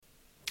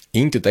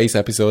In today's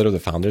episode of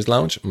the Founders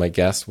Lounge, my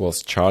guest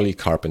was Charlie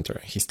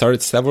Carpenter. He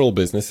started several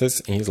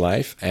businesses in his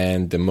life,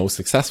 and the most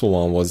successful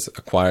one was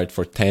acquired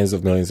for tens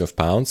of millions of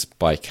pounds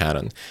by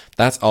Canon.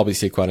 That's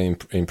obviously quite an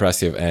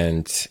impressive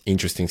and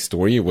interesting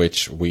story,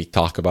 which we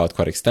talk about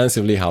quite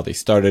extensively, how they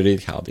started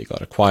it, how they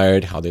got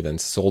acquired, how they then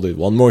sold it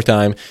one more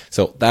time.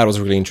 So that was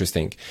really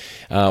interesting.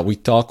 We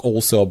talk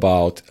also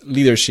about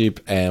leadership,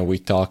 and we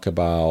talk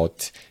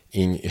about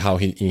in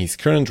his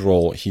current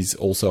role, he's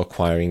also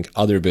acquiring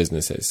other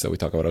businesses. So we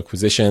talk about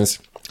acquisitions,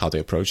 how they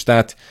approach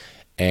that.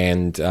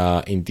 And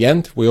in the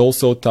end, we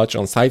also touch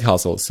on side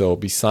hustles. So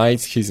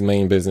besides his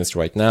main business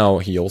right now,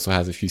 he also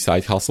has a few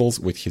side hustles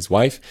with his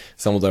wife.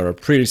 Some of them are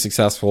pretty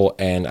successful,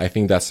 and I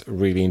think that's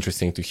really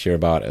interesting to hear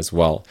about as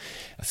well.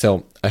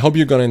 So I hope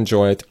you're going to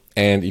enjoy it.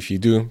 And if you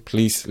do,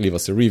 please leave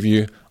us a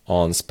review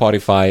on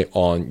Spotify,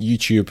 on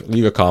YouTube,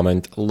 leave a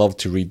comment. Love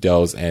to read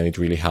those, and it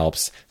really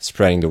helps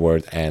spreading the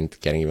word and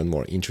getting even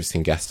more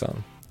interesting guests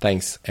on.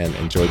 Thanks, and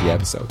enjoy the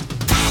episode.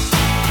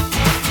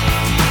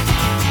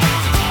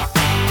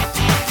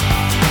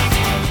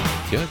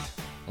 Good.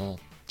 Well,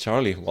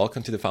 Charlie,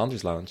 welcome to the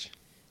Founders Lounge.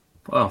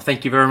 Well,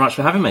 thank you very much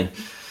for having me.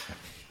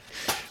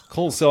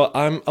 Cool. So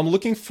I'm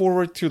looking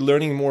forward to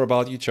learning more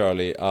about you,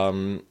 Charlie.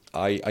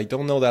 I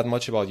don't know that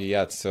much about you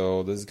yet,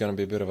 so this is going to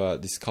be a bit of a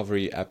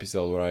discovery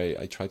episode where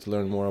I try to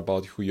learn more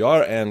about who you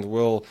are, and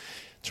we'll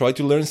try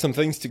to learn some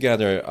things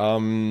together.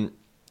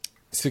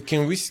 So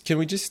can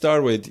we just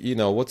start with,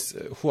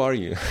 who are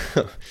you?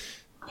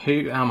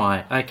 Who am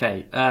I?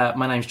 Okay,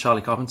 my name's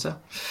Charlie Carpenter.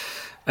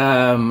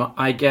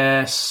 I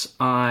guess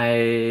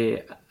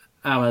I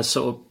am a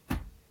sort of,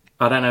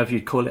 I don't know if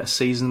you'd call it a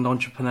seasoned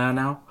entrepreneur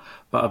now,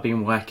 but I've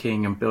been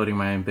working and building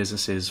my own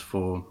businesses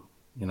for,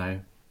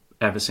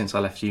 ever since I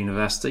left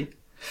university.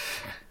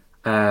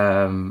 It's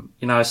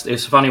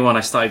a funny one. I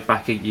started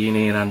back at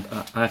uni, and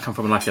I come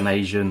from like an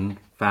Asian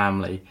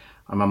family,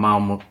 and my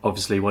mum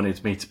obviously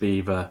wanted me to be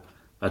either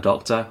a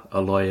doctor,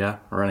 a lawyer,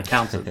 or an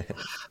accountant.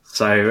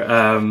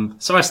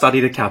 So I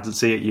studied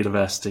accountancy at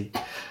university,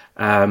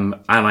 and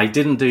I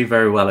didn't do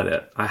very well at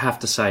it. I have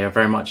to say, I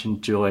very much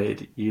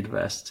enjoyed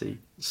university.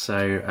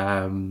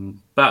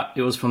 So, but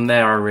it was from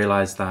there I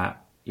realised that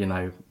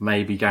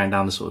maybe going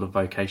down the sort of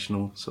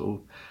vocational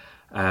sort of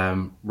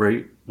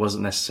route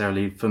wasn't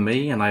necessarily for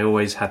me, and I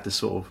always had this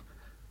sort of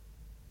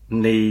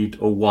need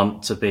or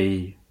want to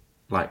be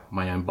like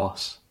my own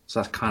boss. So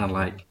that's kind of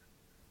like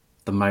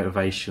the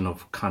motivation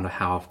of kind of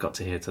how I've got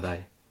to here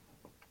today.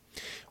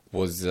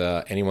 Was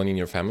anyone in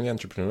your family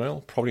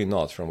entrepreneurial? Probably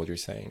not, from what you're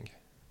saying.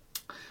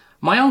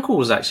 My uncle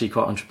was actually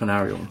quite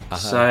entrepreneurial.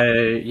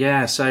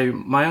 Uh-huh. So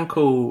my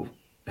uncle,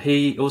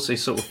 he also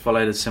sort of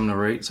followed a similar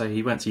route. So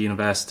he went to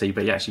university,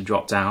 but he actually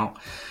dropped out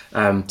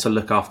to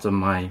look after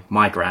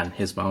my gran,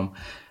 his mum,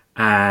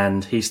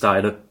 and he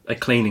started a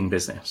cleaning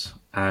business.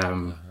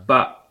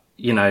 But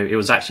it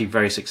was actually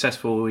very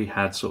successful. He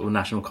had sort of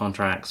national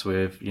contracts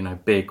with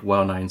big,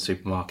 well-known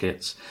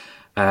supermarkets,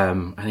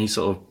 and he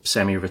sort of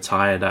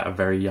semi-retired at a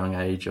very young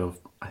age of,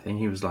 I think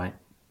he was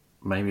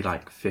maybe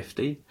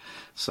 50,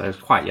 so it was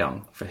quite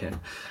young for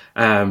him,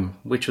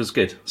 which was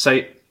good. So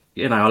I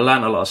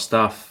learned a lot of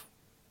stuff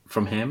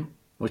from him,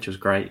 which was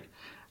great.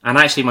 And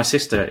actually, my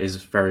sister is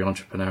very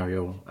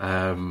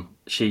entrepreneurial.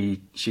 She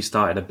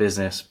started a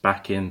business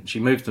she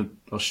moved to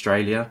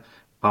Australia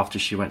after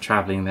she went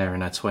traveling there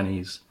in her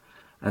 20s,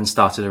 and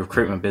started a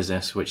recruitment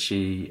business, which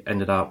she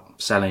ended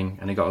up selling,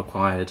 and it got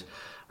acquired.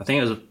 I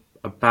think it was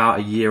about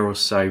a year or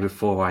so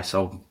before I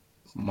sold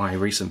my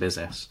recent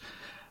business.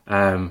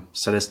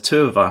 So there's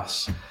two of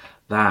us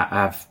that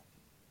have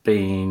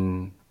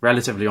been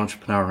relatively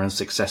entrepreneurial and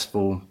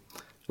successful.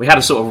 We had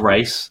a sort of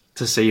race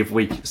to see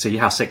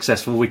how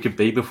successful we could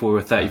be before we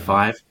were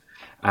 35.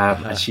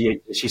 And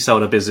she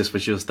sold her business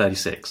when she was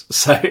 36.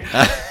 So,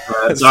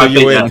 so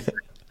you win.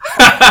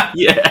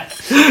 Yeah.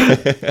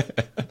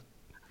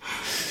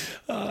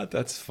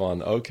 That's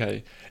fun.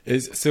 Okay.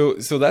 So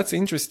that's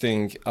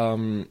interesting.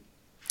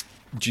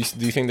 Do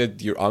you think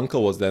that your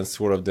uncle was then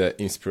sort of the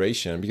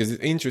inspiration? Because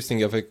it's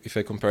interesting if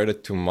I compare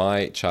it to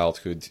my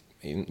childhood,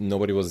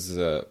 nobody was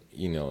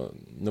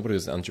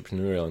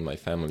entrepreneurial in my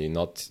family,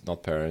 not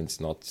parents,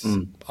 not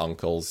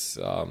uncles.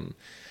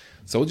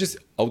 So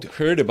I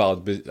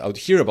would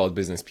hear about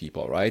business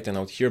people, right? And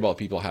I would hear about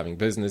people having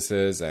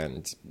businesses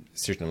and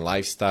certain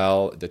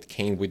lifestyle that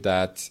came with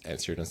that and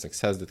certain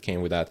success that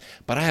came with that.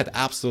 But I had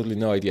absolutely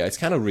no idea. It's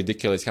kind of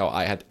ridiculous how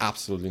I had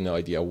absolutely no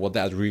idea what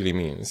that really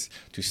means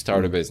to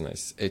start a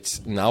business.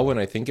 It's now when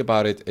I think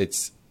about it,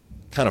 it's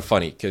kind of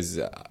funny because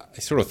I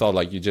sort of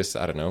thought you just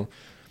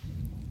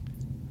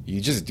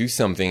do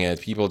something and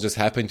people just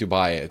happen to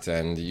buy it,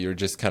 and you're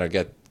just kind of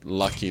get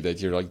lucky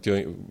that you're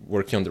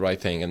working on the right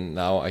thing. And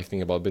now I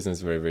think about business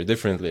very, very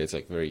differently. It's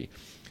very,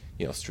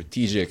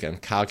 strategic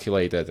and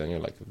calculated, and you're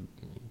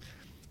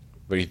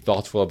very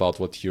thoughtful about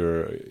what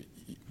you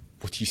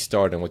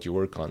start and what you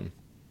work on.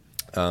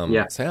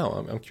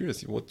 So I'm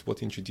curious,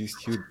 what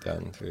introduced you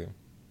then to?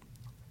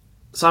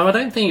 So I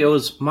don't think it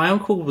was, my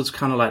uncle was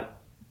kind of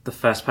the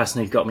first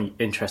person who got me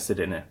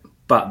interested in it,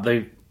 but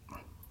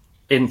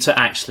into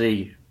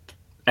actually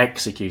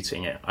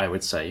executing it, I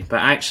would say.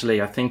 But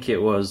actually, I think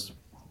it was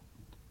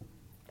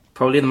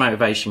probably the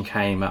motivation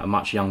came at a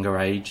much younger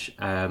age.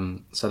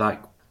 So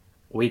like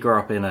we grew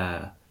up in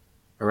a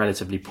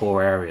relatively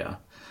poor area,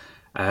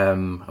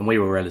 and we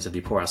were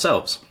relatively poor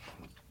ourselves.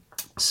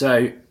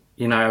 So,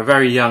 you know, at a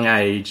very young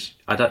age,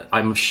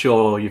 I'm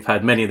sure you've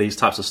heard many of these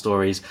types of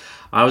stories.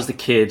 I was the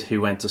kid who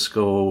went to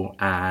school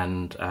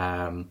and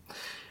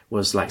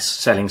was like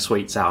selling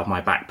sweets out of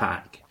my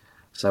backpack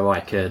so I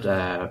could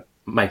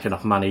make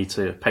enough money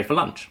to pay for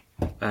lunch.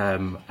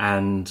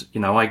 And,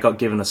 you know, I got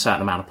given a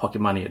certain amount of pocket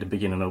money at the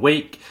beginning of the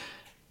week,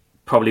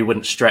 probably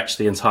wouldn't stretch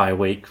the entire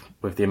week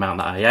with the amount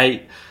that I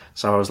ate.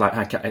 So I was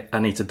like, okay, I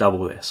need to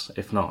double this,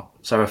 if not.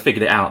 So I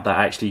figured it out that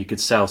actually you could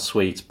sell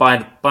sweets,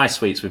 buy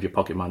sweets with your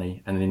pocket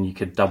money, and then you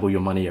could double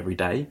your money every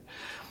day,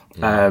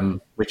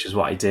 which is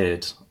what I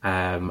did.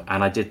 And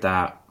I did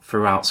that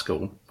throughout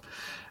school,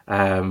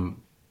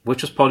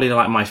 which was probably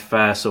like my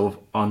first sort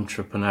of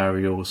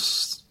entrepreneurial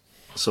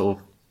sort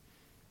of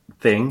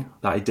thing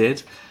that I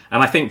did.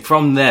 And I think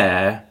from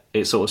there,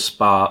 it sort of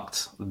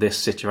sparked this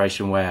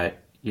situation where,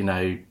 you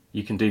know,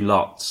 you can do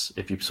lots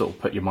if you sort of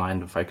put your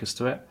mind and focus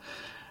to it.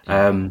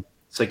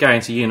 So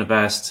going to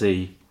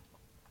university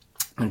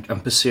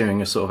and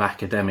pursuing a sort of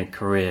academic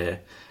career,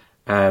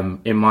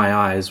 in my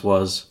eyes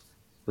was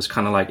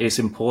kind of like, it's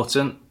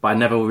important, but I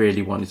never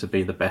really wanted to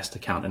be the best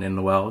accountant in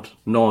the world,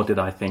 nor did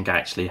I think I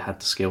actually had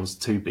the skills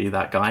to be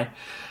that guy.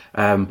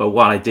 But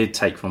what I did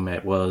take from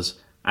it was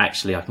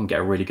actually I can get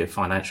a really good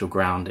financial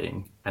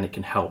grounding and it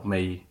can help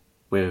me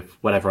with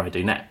whatever I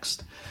do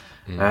next.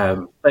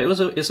 But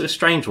it's a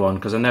strange one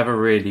because I never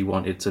really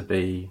wanted to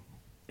be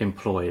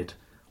employed.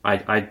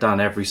 I'd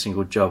done every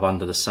single job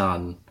under the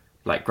sun,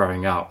 like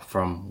growing up,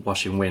 from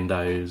washing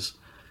windows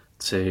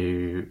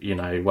to, you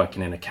know,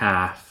 working in a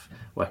cafe,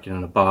 working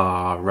in a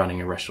bar, running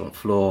a restaurant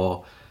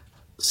floor,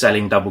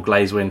 selling double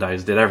glazed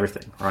windows, did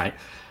everything, right?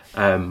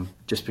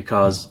 Just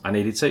because I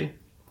needed to.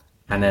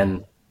 And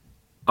then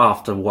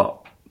after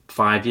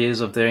 5 years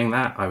of doing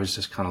that, I was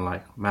just kind of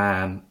like,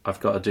 man, I've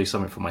got to do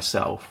something for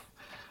myself.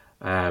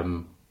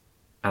 And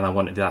I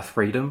wanted that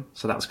freedom.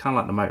 So that was kind of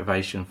like the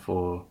motivation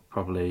for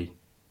probably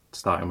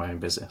starting my own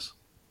business.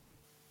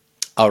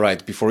 All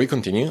right, before we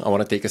continue, I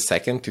want to take a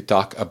second to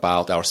talk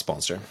about our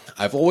sponsor.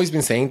 I've always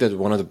been saying that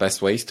one of the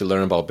best ways to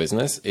learn about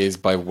business is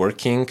by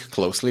working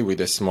closely with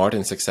a smart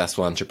and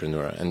successful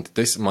entrepreneur, and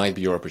this might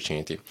be your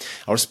opportunity.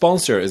 Our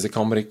sponsor is a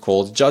company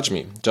called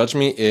JudgeMe.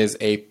 JudgeMe is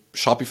a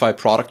Shopify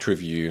product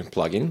review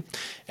plugin,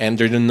 and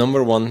they're the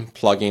number one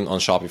plugin on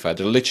Shopify.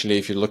 They're literally,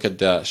 if you look at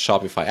the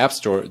Shopify App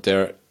Store,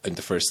 they're in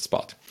the first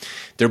spot.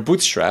 They're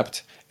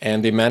bootstrapped,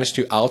 and they managed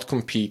to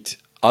outcompete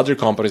other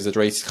companies that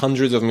raised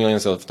hundreds of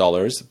millions of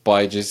dollars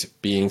by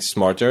just being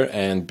smarter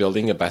and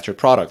building a better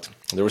product.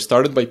 They were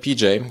started by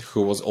PJ,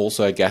 who was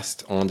also a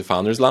guest on the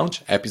Founders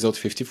Lounge, episode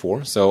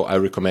 54, so I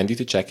recommend you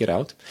to check it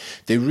out.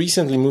 They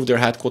recently moved their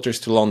headquarters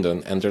to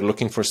London, and they're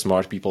looking for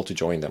smart people to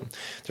join them.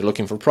 They're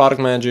looking for product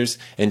managers,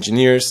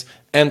 engineers,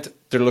 and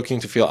they're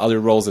looking to fill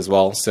other roles as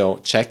well. So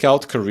check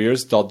out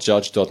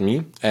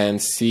careers.judge.me and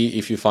see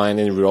if you find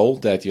any role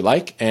that you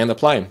like and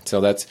apply.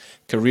 So that's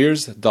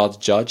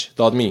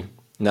careers.judge.me.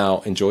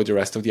 Now, enjoy the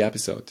rest of the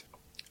episode.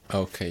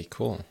 Okay,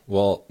 cool.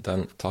 Well,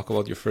 then talk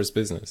about your first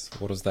business.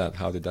 What was that?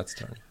 How did that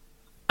start?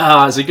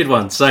 It's a good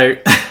one. So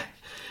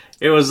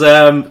it was,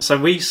 so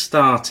we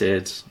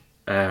started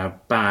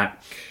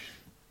back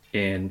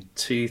in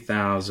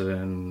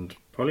 2000,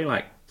 probably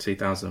like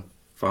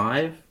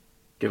 2005,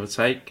 give or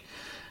take.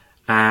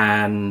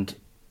 And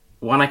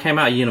when I came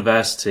out of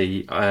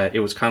university,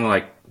 it was kind of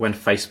like when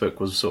Facebook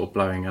was sort of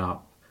blowing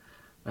up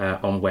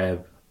on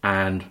web.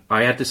 And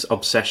I had this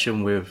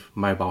obsession with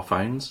mobile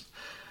phones.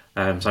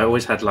 So I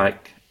always had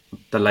like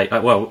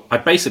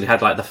I basically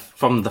had like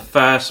from the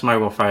first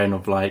mobile phone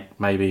of like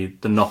maybe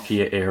the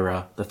Nokia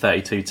era, the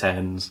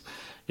 3210s,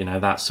 you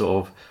know, that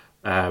sort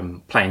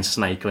of playing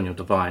Snake on your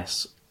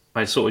device.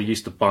 I sort of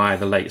used to buy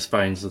the latest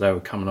phones as they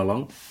were coming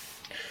along.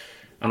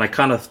 And I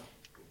kind of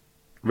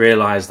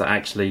realized that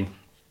actually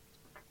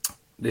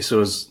this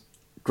was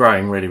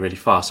growing really, really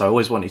fast. So I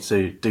always wanted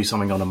to do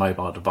something on a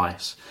mobile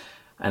device.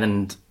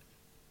 And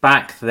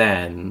back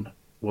then,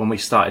 when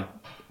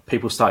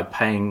people started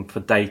paying for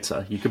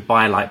data. You could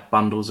buy like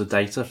bundles of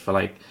data for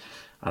like,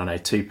 I don't know,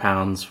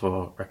 £2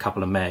 for a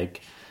couple of meg.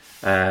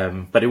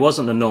 But it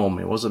wasn't the norm.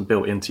 It wasn't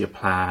built into your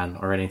plan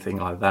or anything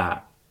like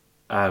that.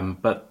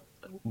 But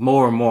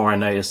more and more I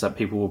noticed that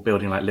people were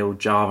building like little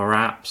Java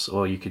apps,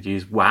 or you could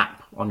use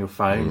WAP on your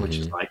phone, which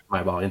is like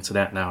mobile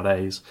internet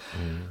nowadays.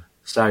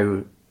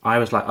 So I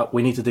was like, oh,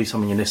 we need to do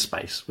something in this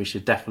space. We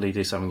should definitely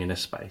do something in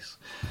this space.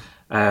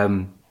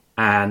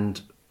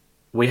 And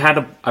we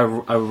had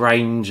a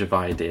range of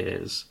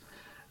ideas.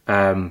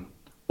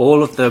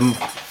 All of them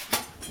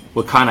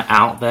were kind of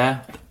out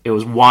there. It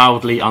was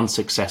wildly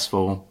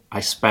unsuccessful.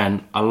 I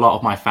spent a lot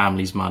of my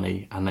family's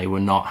money and they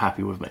were not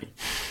happy with me.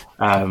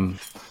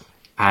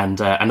 And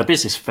the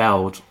business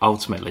failed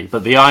ultimately.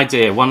 But the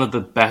idea, one of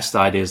the best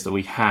ideas that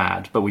we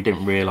had, but we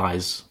didn't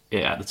realize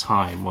it at the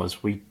time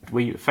was we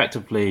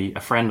effectively, a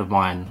friend of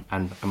mine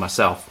and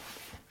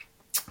myself,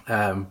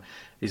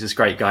 he's this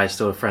great guy,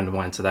 still a friend of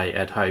mine today,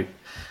 Ed Hope.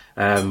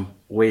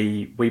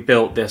 We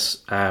built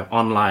this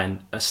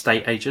online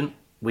estate agent.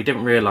 We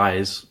didn't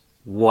realize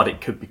what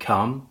it could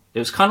become. It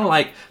was kind of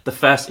like the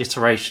first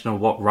iteration of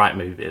what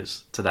Rightmove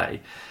is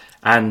today.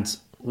 And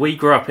we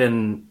grew up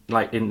in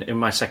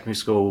my secondary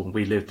school.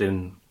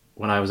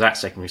 When I was at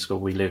secondary school,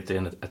 we lived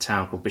in a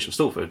town called Bishop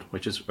Stortford,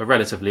 which is a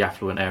relatively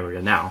affluent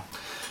area now.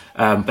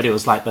 But it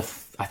was like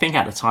I think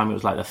at the time it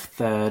was like the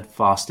third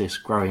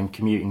fastest growing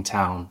commuting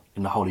town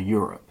in the whole of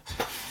Europe.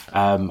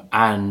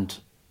 And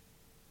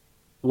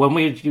when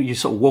you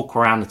sort of walk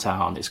around the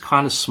town, it's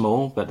kind of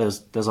small, but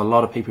there's a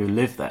lot of people who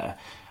live there.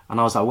 And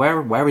I was like,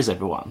 where is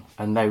everyone?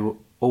 And they were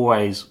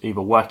always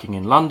either working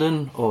in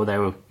London or they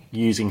were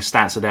using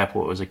Stansted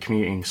Airport as a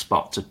commuting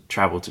spot to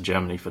travel to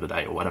Germany for the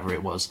day or whatever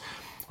it was.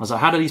 I was like,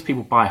 how do these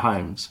people buy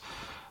homes?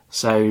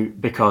 So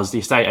because the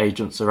estate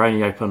agents are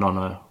only open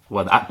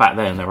back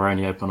then they were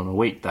only open on a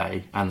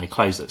weekday and they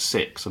closed at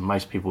 6, and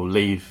most people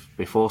leave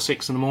before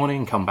 6 in the morning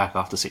and come back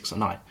after 6 at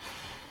night.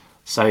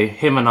 So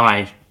him and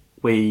I,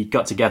 we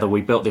got together,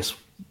 we built this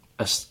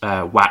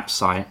WAP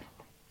site.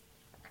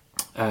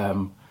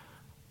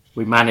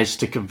 We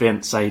managed to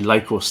convince a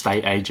local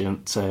estate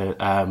agent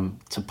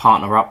to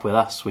partner up with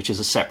us, which is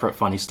a separate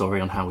funny story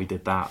on how we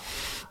did that.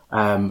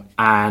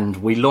 And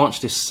we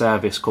launched this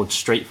service called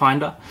Street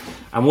Finder.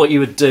 And what you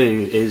would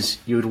do is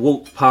you would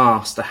walk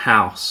past a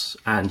house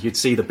and you'd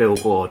see the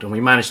billboard. And we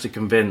managed to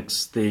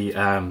convince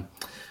the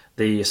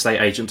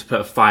estate agent to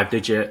put a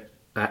 5-digit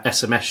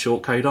SMS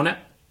short code on it.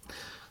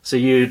 So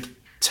you'd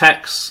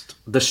text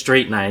the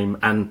street name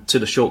and to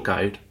the short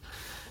code,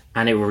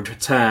 and it would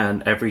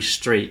return every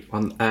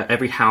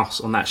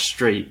house on that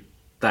street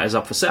that is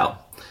up for sale.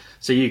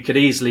 So you could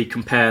easily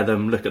compare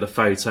them, look at the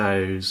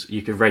photos,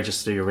 you could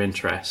register your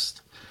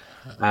interest.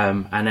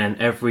 And then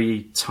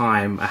every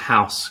time a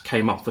house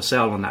came up for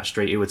sale on that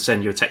street, it would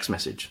send you a text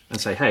message and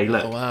say, hey,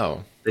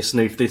 look, this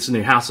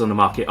new house on the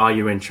market, are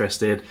you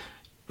interested?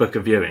 Book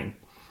a viewing.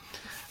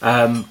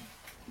 And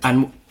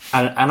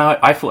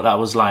I thought that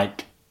was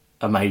like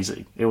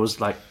amazing. It was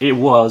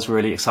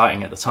really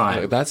exciting at the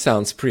time. That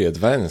sounds pretty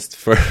advanced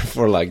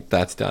for like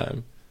that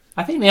time.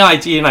 I think the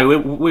idea,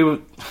 we were.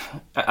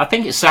 I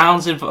think it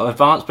sounds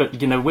advanced,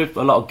 but with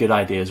a lot of good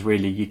ideas,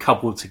 really, you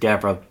couple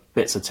together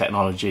bits of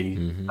technology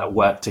that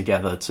work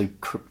together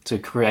to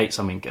create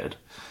something good.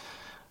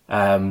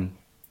 But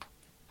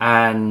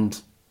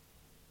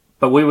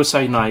we were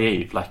so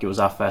naive, like it was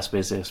our first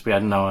business. We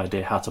had no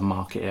idea how to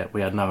market it.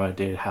 We had no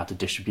idea how to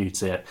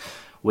distribute it.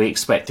 We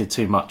expected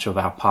too much of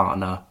our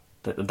partner.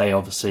 That they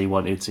obviously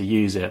wanted to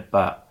use it,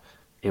 but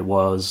it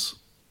was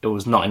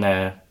not in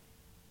their.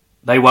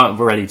 They weren't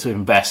ready to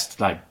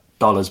invest like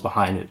dollars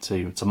behind it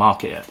to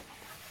market it.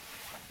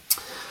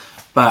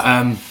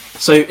 But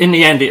so in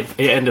the end, it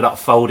ended up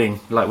folding.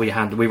 Like we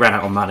ran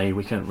out of money.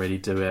 We couldn't really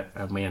do it,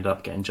 and we ended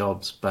up getting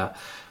jobs. But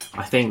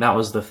I think that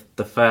was the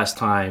first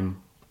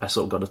time I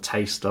sort of got a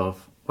taste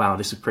of, wow,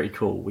 this is pretty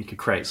cool. We could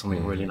create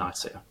something really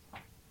nice here.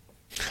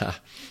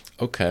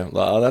 Okay,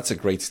 well, that's a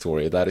great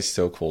story. That is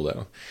so cool,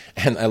 though.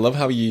 And I love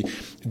how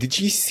did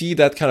you see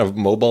that kind of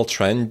mobile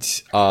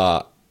trend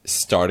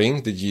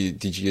starting? Did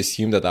you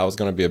assume that was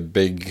going to be a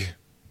big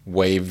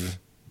wave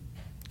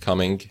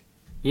coming?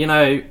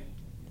 I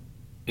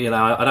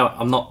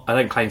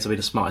don't claim to be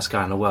the smartest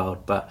guy in the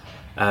world, but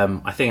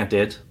I think I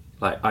did.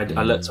 Like I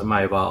looked at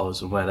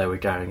mobiles and where they were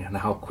going and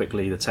how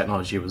quickly the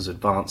technology was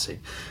advancing.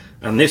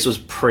 And this was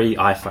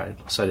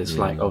pre-iPhone, so it's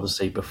like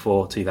obviously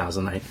before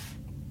 2008.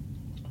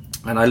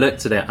 And I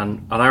looked at it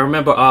and I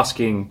remember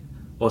asking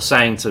or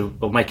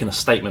making a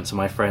statement to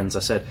my friends. I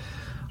said,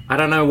 I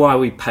don't know why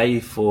we pay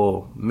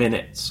for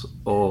minutes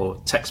or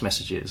text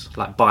messages,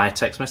 like buy a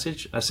text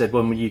message. I said,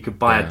 when you could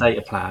buy a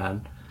data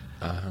plan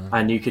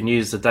and you can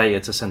use the data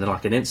to send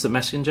like an instant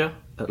messenger.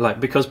 Like,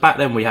 because back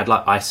then we had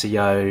like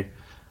ICO,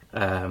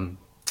 MSN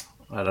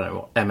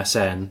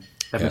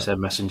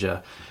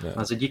Messenger. Yeah.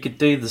 I said, you could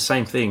do the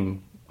same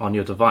thing on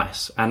your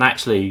device. And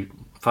actually,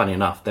 funny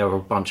enough, there were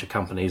a bunch of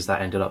companies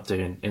that ended up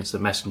doing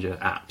instant messenger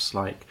apps.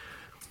 Like,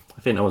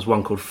 I think there was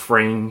one called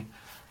Fring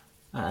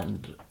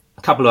and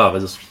a couple of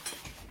others.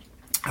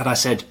 And I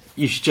said,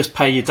 you should just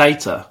pay your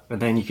data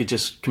and then you could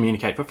just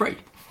communicate for free,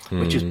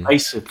 which is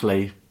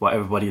basically what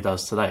everybody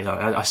does today.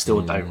 I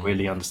still don't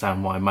really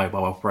understand why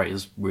mobile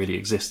operators really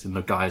exist in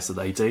the guise that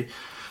they do,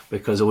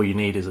 because all you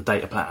need is a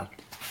data plan.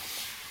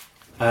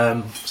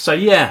 So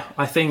yeah,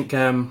 I think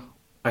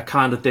I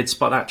kind of did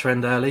spot that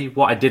trend early.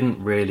 What I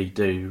didn't really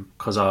do,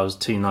 because I was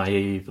too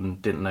naive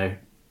and didn't know,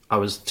 I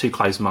was too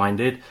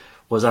close-minded,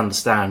 was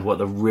understand what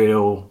the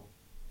real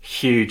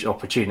huge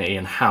opportunity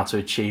and how to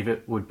achieve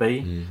it would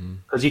be.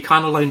 Because you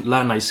kind of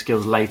learn those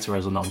skills later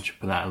as an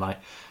entrepreneur. Like,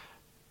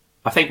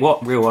 I think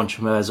what real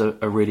entrepreneurs are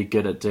really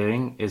good at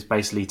doing is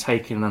basically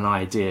taking an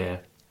idea,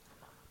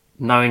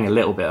 knowing a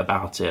little bit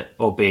about it,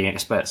 or being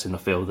experts in the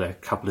field. There are a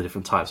couple of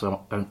different types of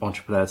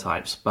entrepreneur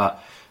types,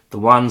 but the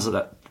ones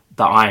that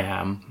I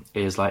am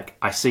is like,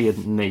 I see a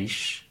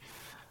niche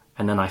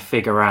and then I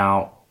figure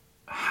out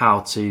how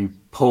to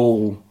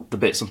pull the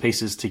bits and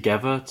pieces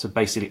together to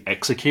basically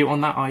execute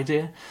on that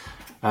idea.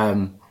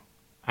 And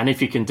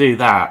if you can do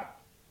that,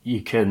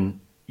 you could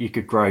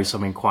grow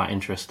something quite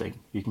interesting.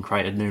 You can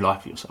create a new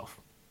life for yourself.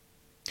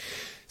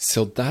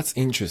 So that's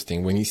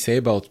interesting. When you say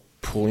about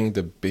pulling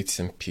the bits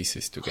and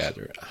pieces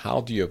together,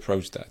 how do you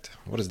approach that?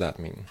 What does that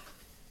mean?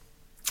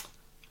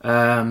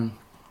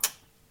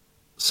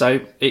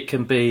 So it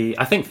can be,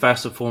 I think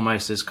first and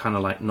foremost is kind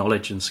of like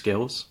knowledge and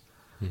skills.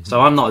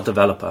 So I'm not a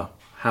developer.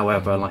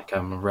 However, like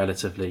I'm a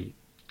relatively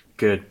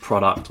good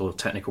product or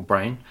technical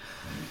brain.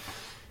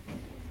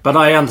 But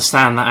I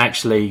understand that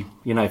actually,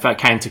 you know, if I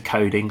came to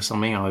coding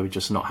something, I would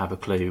just not have a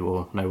clue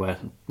or nowhere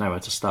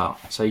to start.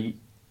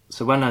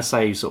 So when I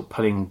say sort of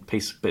pulling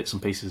bits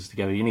and pieces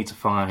together, you need to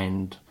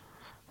find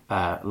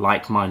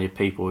like-minded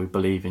people who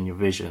believe in your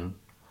vision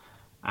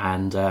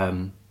and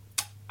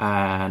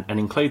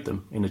include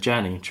them in the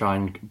journey. Try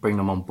and bring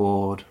them on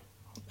board,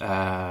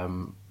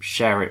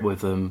 share it with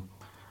them,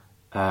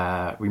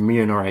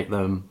 remunerate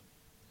them,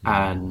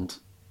 and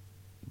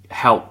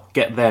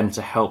get them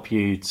to help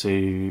you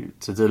to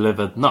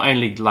deliver not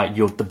only like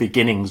the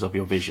beginnings of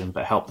your vision,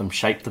 but help them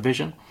shape the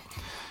vision.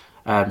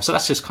 So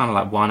that's just kind of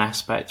like one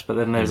aspect. But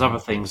then there's other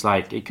things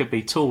like it could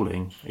be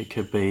tooling, it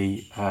could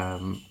be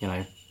you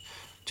know,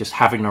 just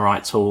having the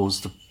right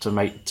tools to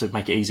make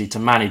it easy to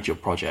manage your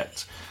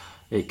project.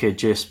 It could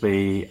just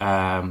be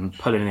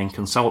pulling in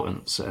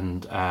consultants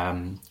and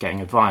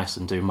getting advice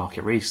and doing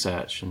market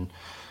research. And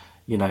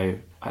you know,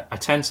 I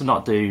tend to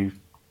not do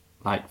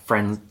like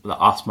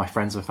ask my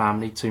friends and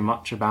family too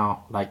much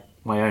about like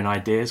my own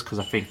ideas, because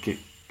I think it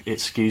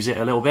skews it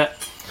a little bit.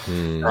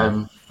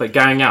 But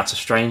going out to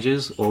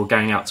strangers or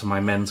going out to my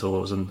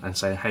mentors and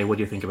saying, hey, what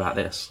do you think about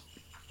this?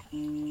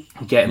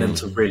 Getting them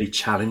to really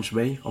challenge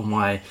me on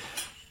why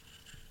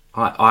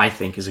I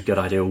think is a good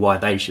idea or why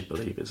they should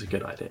believe it's a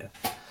good idea.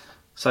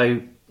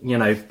 So, you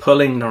know,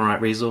 pulling the right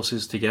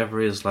resources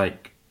together is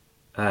like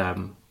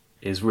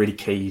is really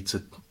key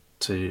to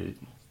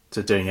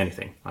doing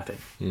anything, I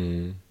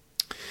think.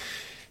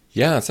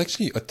 Yeah, it's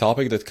actually a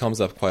topic that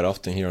comes up quite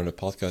often here on the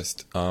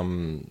podcast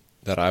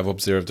that I've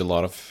observed a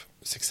lot of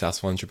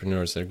successful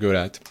entrepreneurs are good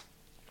at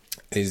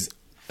is,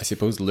 I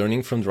suppose,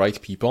 learning from the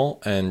right people.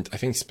 And I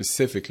think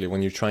specifically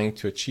when you're trying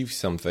to achieve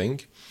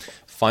something,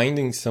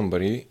 finding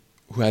somebody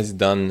who has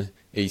done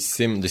the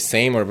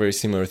same or very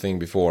similar thing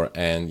before,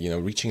 and, you know,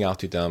 reaching out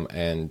to them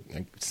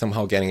and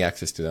somehow getting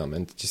access to them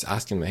and just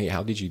asking them, hey,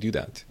 how did you do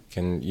that?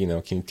 Can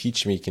you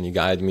teach me? Can you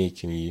guide me?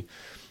 Can you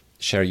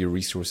share your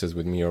resources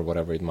with me or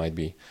whatever it might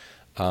be?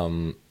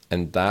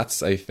 And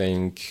that's, I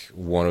think,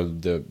 one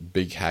of the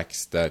big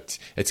hacks that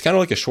it's kind of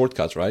like a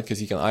shortcut, right?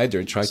 Because you can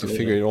either try to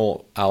figure it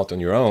all out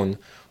on your own,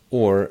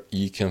 or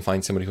you can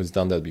find somebody who's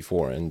done that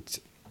before and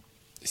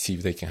see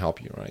if they can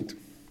help you, right?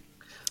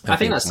 I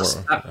think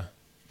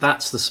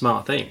that's the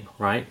smart thing,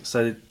 right?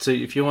 So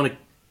if you want to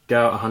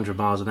go at 100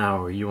 miles an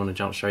hour or you want to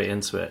jump straight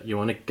into it, you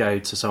want to go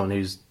to someone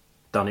who's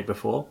done it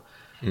before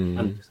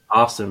and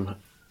ask them,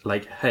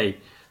 like, hey,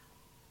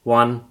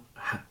 one,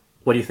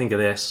 what do you think of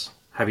this?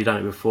 Have you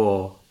done it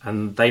before?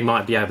 And they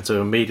might be able to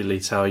immediately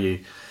tell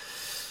you,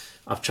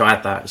 I've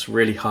tried that. It's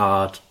really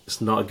hard.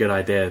 It's not a good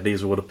idea.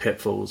 These are all the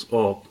pitfalls.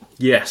 Or,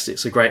 yes,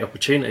 it's a great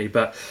opportunity,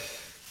 but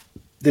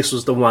this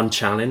was the one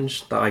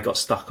challenge that I got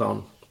stuck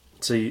on.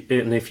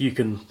 And if you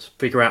can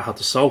figure out how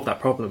to solve that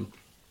problem,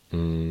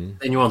 then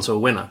you're on to a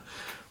winner.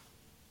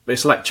 But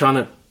it's like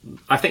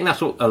I think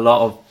that's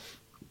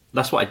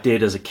what I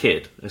did as a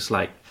kid. It's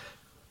like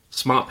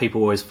smart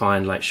people always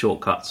find like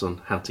shortcuts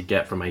on how to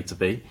get from A to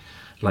B.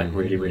 Like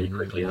really, really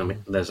quickly. I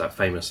mean, there's that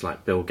famous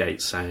like Bill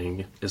Gates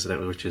saying, isn't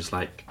it? Which is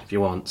like, if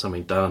you want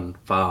something done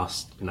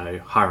fast, you know,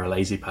 hire a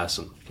lazy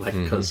person, like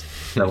because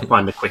they'll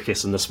find the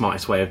quickest and the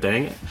smartest way of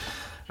doing it.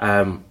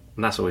 And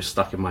that's always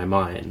stuck in my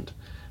mind,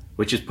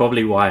 which is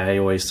probably why I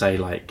always say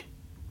like,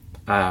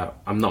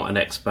 I'm not an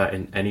expert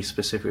in any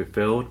specific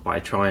field, but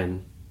I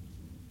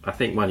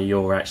think one of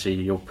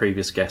your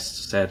previous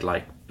guests said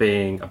like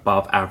being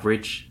above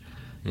average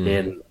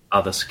in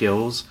other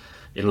skills,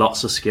 in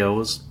lots of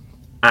skills,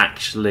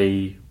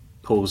 actually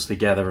pulls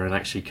together and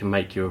actually can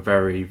make you a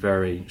very,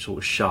 very sort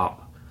of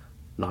sharp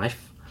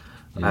knife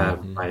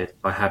by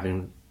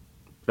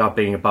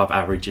being above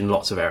average in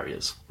lots of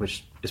areas,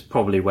 which is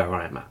probably where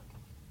I am at.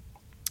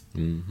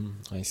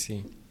 I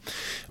see.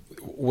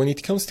 When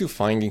it comes to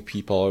finding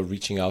people or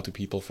reaching out to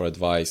people for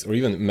advice or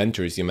even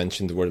mentors, you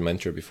mentioned the word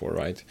mentor before,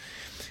 right?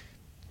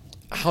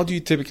 How do you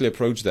typically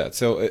approach that?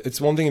 So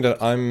it's one thing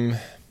that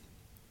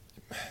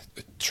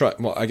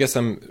I guess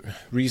I'm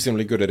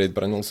reasonably good at it,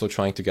 but I'm also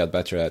trying to get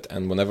better at.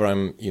 And whenever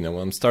when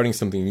I'm starting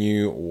something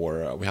new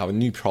or we have a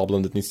new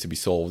problem that needs to be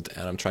solved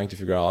and I'm trying to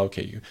figure out,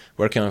 okay,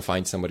 where can I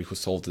find somebody who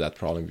solved that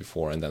problem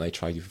before? And then I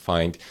try to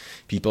find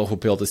people who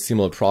built a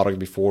similar product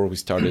before, who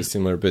started a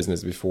similar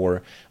business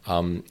before.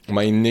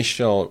 My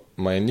initial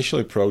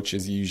approach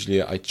is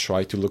usually I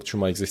try to look through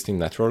my existing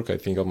network. I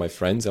think of my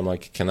friends. I'm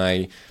like,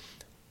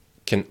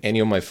 can any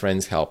of my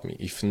friends help me?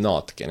 If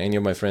not, can any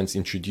of my friends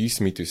introduce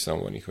me to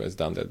someone who has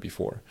done that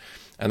before?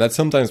 And that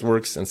sometimes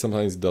works and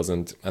sometimes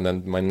doesn't. And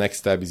then my next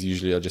step is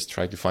usually I just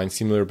try to find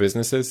similar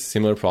businesses,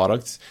 similar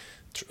products,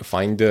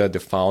 find the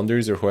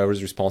founders or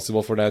whoever's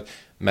responsible for that,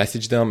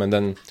 message them, and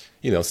then,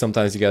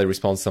 sometimes you get a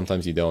response,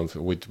 sometimes you don't.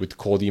 With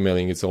cold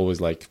emailing, it's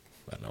always like,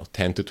 I don't know,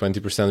 10 to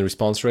 20%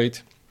 response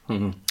rate.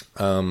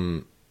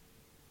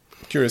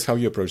 Curious how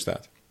you approach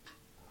that.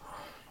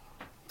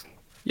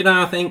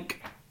 I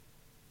think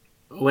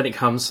when it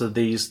comes to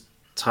these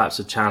types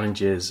of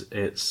challenges,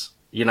 it's,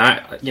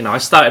 I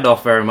started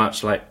off very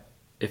much like,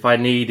 if I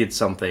needed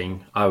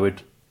something, I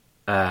would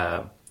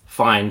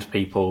find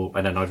people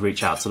and then I'd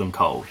reach out to them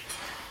cold.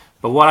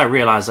 But what I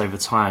realized over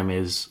time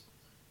is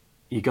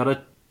you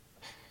gotta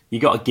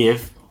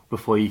give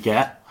before you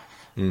get.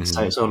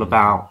 So it's all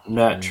about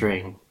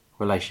nurturing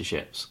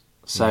relationships.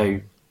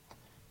 So,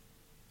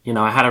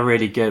 I had a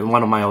really good,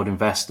 one of my old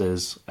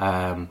investors,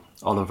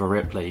 Oliver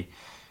Ripley,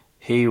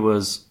 he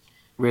was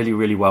really,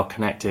 really well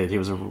connected. He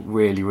was a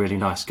really, really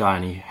nice guy,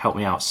 and he helped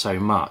me out so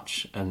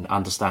much and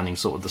understanding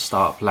sort of the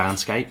startup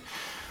landscape.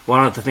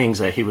 One of the things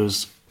that he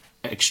was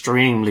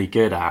extremely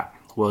good at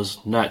was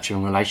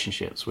nurturing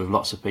relationships with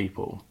lots of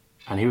people,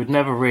 and he would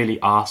never really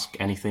ask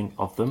anything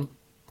of them.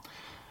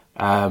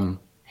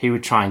 He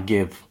would try and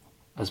give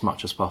as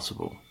much as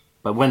possible.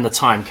 But when the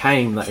time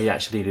came that he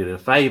actually needed a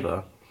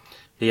favor,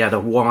 he had a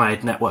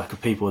wide network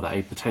of people that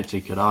he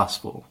potentially could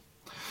ask from,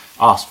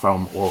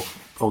 or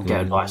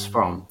get advice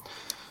from.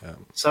 Yeah.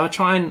 So I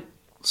try and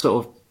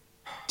sort of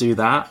do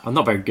that. I'm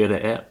not very good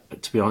at it,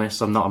 to be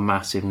honest. I'm not a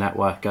massive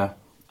networker,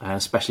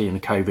 especially in the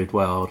COVID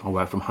world. I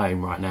work from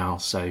home right now,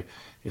 so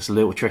it's a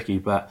little tricky.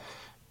 But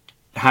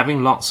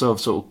having lots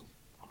of for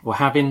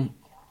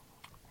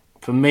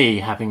me,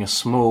 having a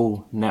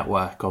small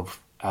network of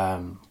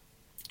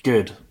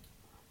good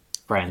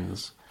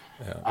friends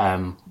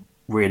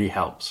really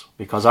helps,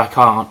 because I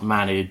can't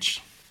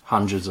manage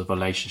hundreds of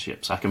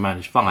relationships. I can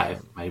manage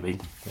 5, maybe.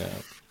 Yeah.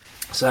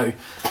 So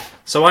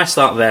I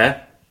start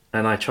there,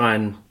 and I try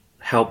and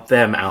help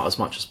them out as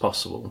much as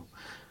possible.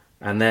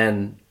 And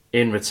then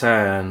in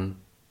return,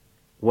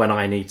 when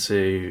I need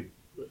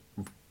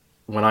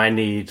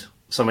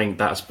something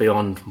that's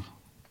beyond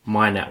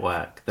my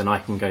network, then I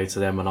can go to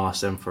them and ask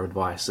them for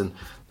advice, and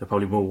they're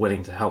probably more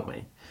willing to help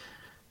me.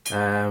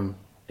 In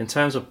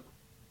terms of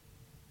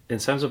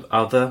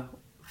other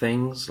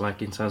things,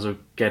 like in terms of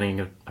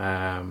getting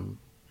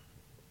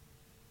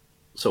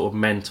sort of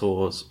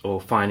mentors or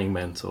finding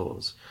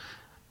mentors,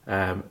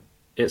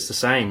 it's the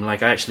same.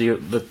 Like actually,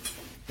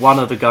 one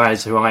of the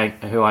guys who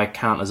I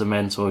count as a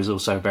mentor is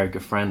also a very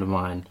good friend of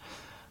mine.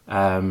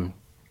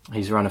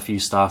 He's run a few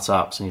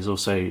startups, and he's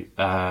also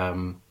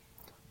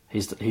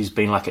he's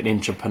been like an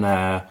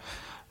entrepreneur.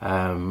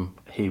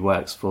 He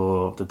works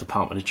for the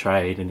Department of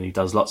Trade, and he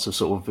does lots of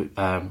sort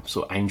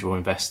of angel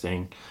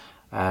investing.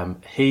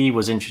 He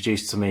was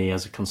introduced to me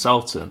as a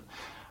consultant,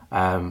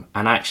 and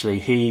actually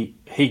he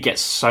gets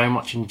so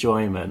much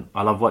enjoyment.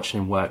 I love watching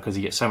him work because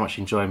he gets so much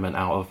enjoyment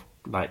out of,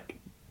 like,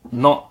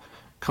 not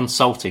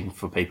consulting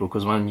for people,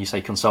 because when you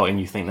say consulting,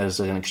 you think there's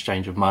an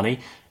exchange of money.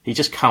 He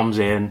just comes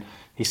in,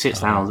 he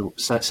sits down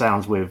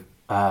with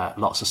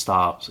lots of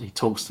startups, he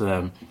talks to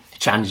them, he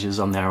challenges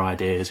on their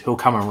ideas. He'll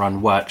come and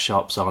run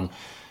workshops on,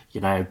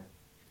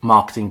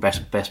 marketing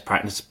best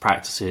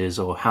practices,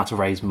 or how to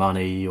raise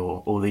money,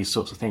 or all these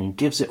sorts of things. He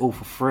gives it all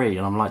for free,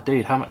 and I'm like,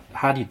 dude,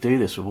 how do you do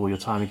this with all your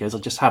time? He goes, I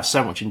just have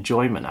so much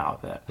enjoyment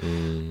out of it.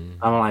 I'm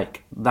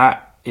like,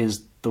 that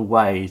is the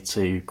way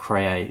to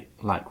create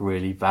like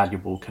really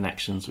valuable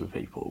connections with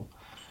people.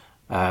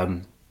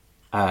 So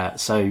I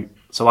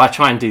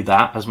try and do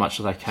that as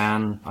much as I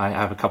can. I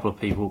have a couple of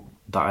people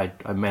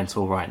that I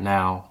mentor right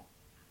now,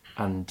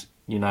 and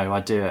I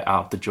do it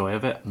out of the joy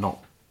of it, not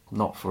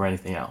for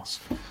anything else.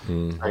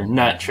 So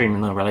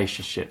nurturing the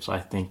relationships, I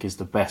think, is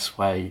the best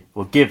way,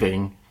 or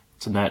giving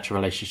to nurture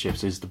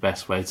relationships is the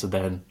best way to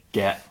then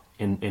get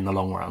in the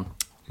long run.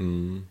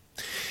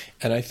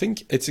 And I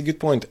think it's a good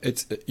point. I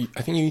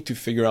think you need to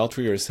figure out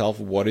for yourself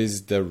what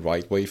is the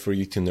right way for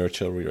you to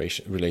nurture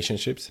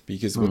relationships,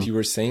 because what you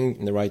were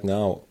saying right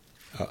now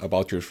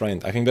about your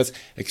friend, I think that's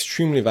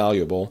extremely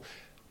valuable.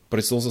 But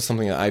it's also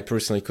something that I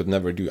personally could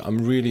never do.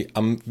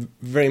 I'm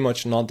very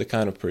much not the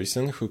kind of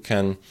person who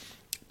can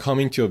come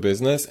into a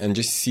business and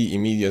just see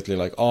immediately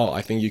like, oh,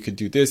 I think you could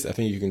do this, I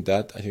think you can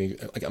that.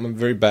 I'm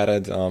very bad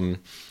at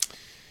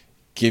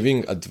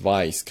giving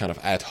advice kind of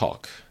ad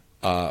hoc.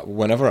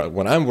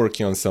 When I'm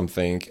working on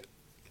something,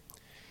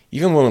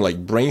 even when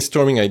like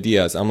brainstorming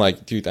ideas, I'm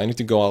like, dude, I need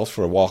to go out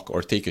for a walk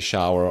or take a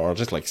shower or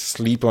just like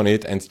sleep on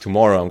it, and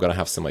tomorrow I'm gonna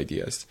have some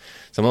ideas.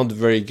 So I'm not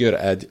very good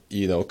at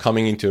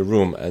coming into a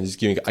room and just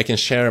giving. I can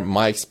share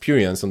my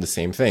experience on the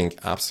same thing,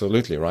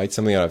 absolutely, right?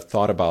 Something that I've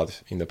thought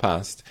about in the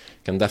past,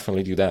 can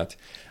definitely do that.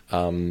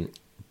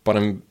 But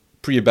I'm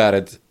pretty bad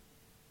at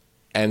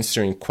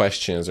answering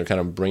questions or kind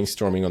of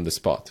brainstorming on the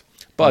spot.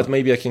 But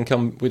maybe I can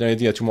come with an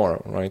idea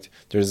tomorrow, right?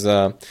 There's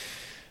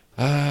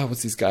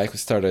what's this guy who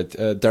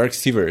started? Derek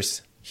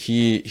Sivers.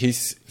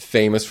 He's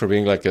famous for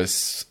being like a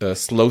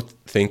slow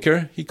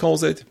thinker, he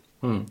calls it.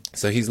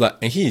 So he's like,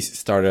 and he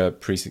started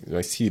a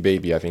like Seed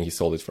Baby. I think he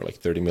sold it for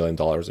like $30 million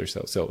or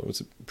so. So it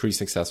was a pretty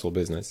successful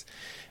business.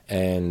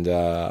 And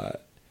I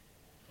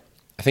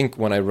think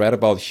when I read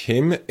about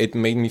him, it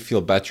made me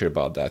feel better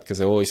about that, because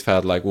I always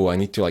felt like, oh, I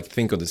need to like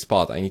think on the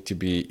spot. I need to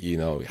be,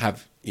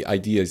 have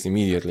ideas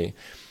immediately.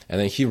 And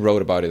then he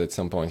wrote about it at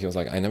some point. He was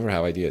like, I never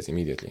have ideas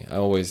immediately. I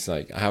always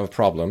I have a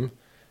problem,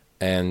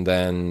 and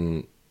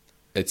then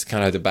it's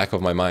kind of at the back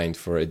of my mind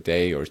for a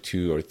day or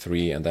 2 or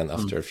 3. And then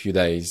after a few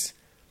days,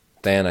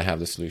 then I have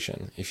the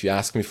solution. If you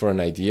ask me for an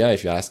idea,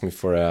 if you ask me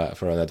for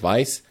an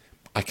advice,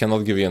 I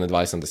cannot give you an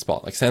advice on the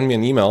spot. Like, send me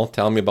an email,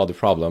 tell me about the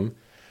problem,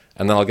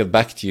 and then I'll get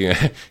back to you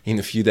in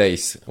a few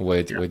days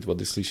with what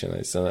the solution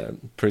is.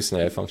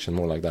 Personally, I function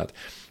more like that.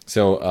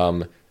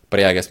 So,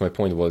 but yeah, I guess my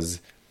point was,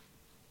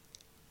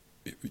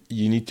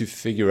 you need to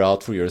figure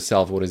out for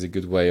yourself what is a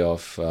good way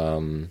of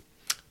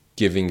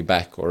giving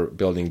back or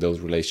building those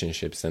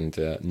relationships and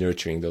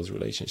nurturing those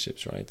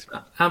relationships, right?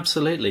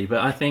 Absolutely. But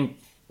I think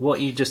what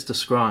you just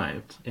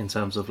described in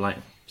terms of like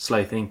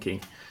slow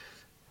thinking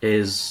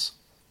is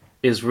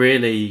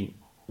really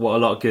what a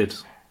lot of good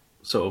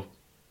sort of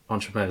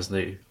entrepreneurs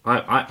do.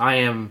 I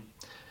am,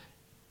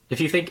 if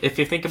you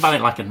think about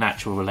it like a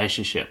natural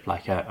relationship,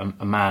 like a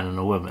man and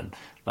a woman,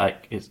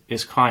 like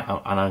it's quite,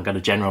 and I'm going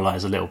to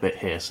generalize a little bit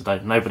here, so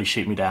nobody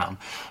shoot me down,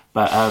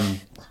 but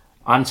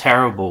I'm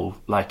terrible.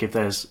 Like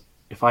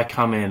if I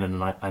come in and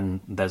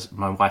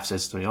my wife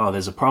says to me, oh,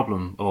 there's a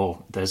problem,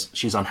 or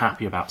she's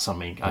unhappy about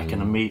something,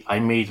 I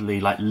immediately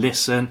like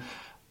listen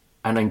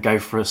and then go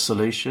for a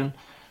solution.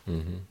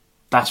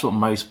 That's what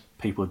most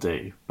people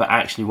do. But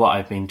actually what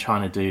I've been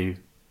trying to do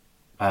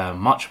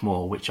much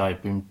more, which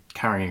I've been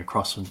carrying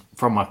across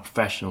from my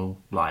professional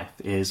life,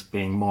 is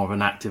being more of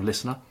an active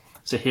listener.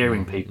 So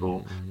hearing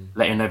people,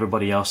 letting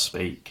everybody else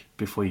speak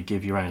before you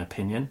give your own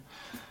opinion.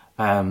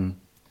 And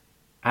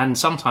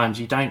sometimes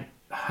you don't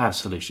have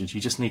solutions. You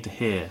just need to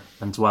hear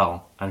and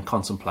dwell and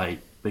contemplate,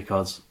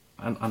 because,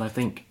 and I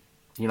think,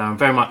 I'm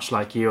very much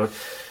like you.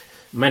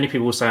 Many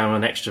people say I'm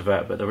an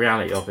extrovert, but the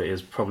reality of it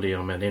is probably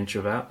I'm an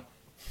introvert.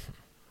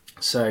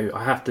 So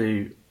I have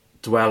to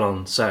dwell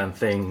on certain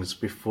things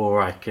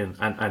before I can,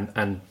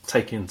 and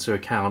take into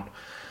account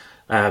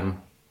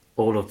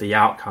all of the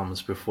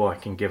outcomes before I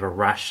can give a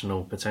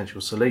rational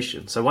potential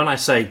solution. So when I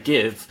say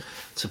give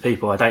to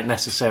people, I don't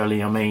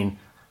necessarily,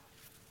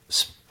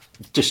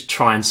 just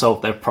try and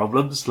solve their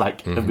problems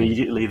like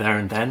immediately there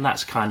and then.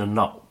 That's kind of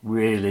not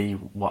really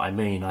what I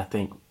mean. I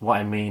think what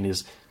I mean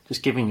is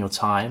just giving your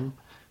time,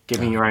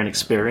 giving your own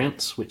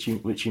experience, which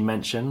you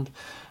mentioned.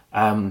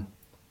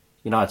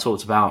 I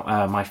talked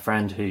about my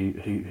friend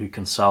who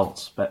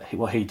consults, but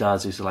what he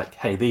does is like,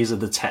 hey, these are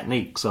the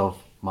techniques of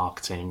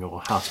marketing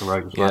or how to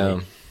raise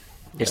money.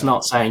 It's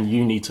not saying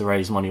you need to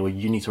raise money or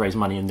you need to raise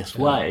money in this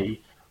way,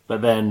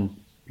 but then,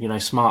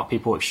 smart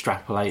people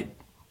extrapolate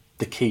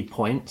the key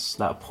points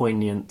that are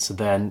poignant to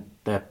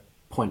their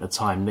point of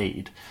time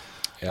need.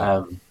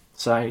 I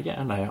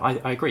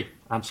agree.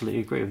 Absolutely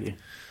agree with you.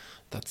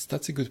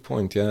 That's a good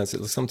point. Yeah,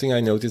 it's something I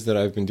noticed that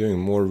I've been doing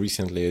more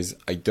recently is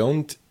I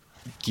don't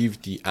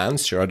give the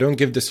answer. I don't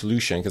give the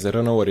solution because I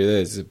don't know what it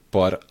is,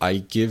 but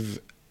I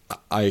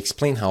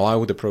explain how I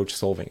would approach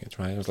solving it,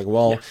 right? I was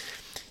like,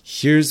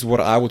 here's what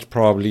I would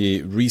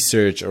probably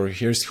research, or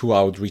here's who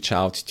I would reach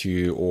out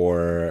to,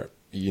 or,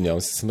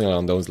 something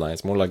along those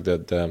lines, more like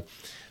the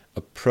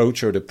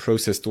approach or the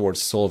process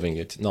towards solving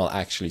it, not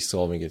actually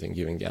solving it and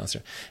giving the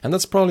answer. And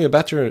that's probably a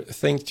better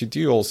thing to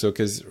do also,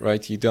 because,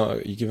 right, you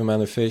give a man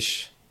a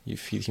fish, you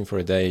feed him for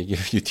a day, you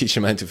teach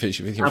a man to fish,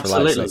 you feed him for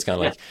life. So it's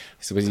kind of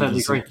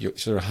you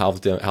sort of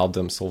help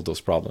them solve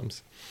those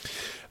problems.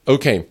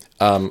 Okay,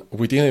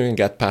 we didn't even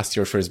get past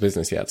your first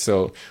business yet.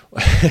 So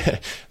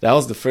that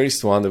was the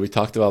first one that we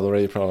talked about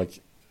already, probably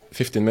like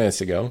 15 minutes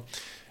ago.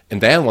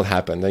 And then what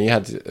happened? Then you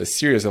had a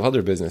series of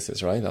other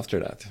businesses, right, after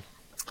that?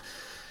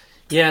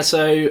 Yeah,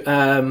 so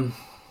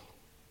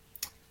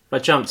I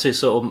jumped to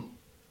sort of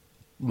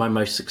my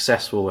most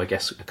successful, I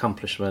guess,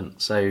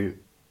 accomplishment. So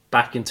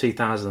back in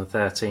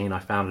 2013, I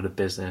founded a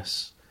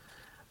business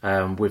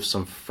with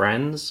some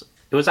friends.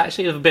 It was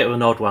actually a bit of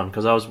an odd one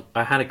because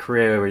I had a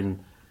career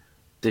in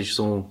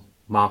digital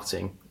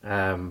marketing.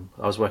 I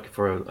was working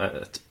for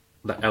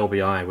the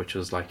LBI, which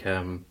was like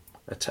a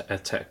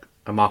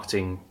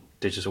marketing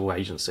digital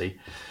agency,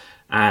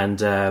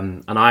 and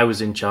I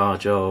was in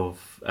charge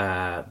of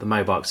the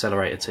Mobile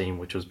Accelerator team,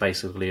 which was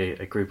basically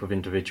a group of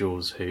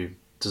individuals who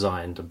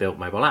designed and built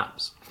mobile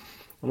apps.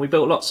 And we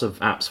built lots of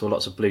apps for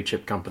lots of blue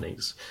chip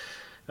companies,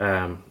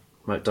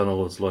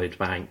 McDonald's, Lloyds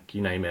Bank,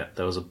 you name it.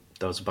 There was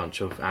a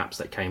bunch of apps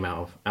that came out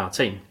of our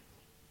team.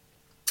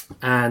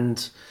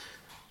 And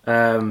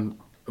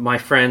my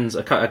friends,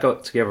 I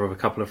got together with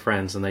a couple of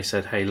friends, and they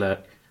said, "Hey,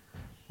 look,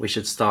 we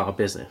should start a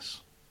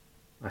business."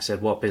 I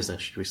said, "What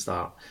business should we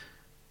start?"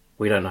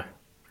 "We don't know."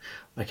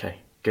 Okay,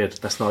 good.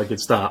 That's not a good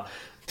start.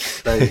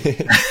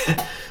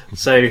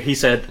 So he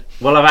said,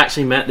 "Well, I've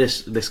actually met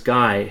this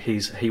guy.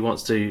 He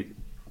wants to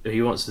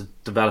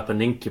develop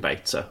an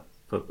incubator.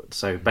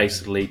 So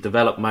basically,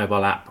 develop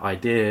mobile app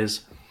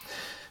ideas,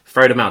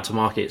 throw them out to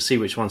market, see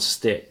which ones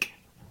stick,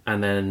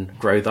 and then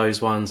grow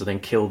those ones and then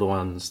kill the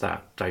ones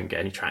that don't get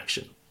any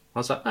traction. I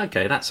was like,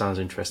 okay, that sounds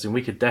interesting.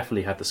 We could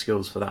definitely have the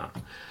skills for that.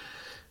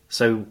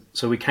 So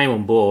we came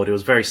on board. It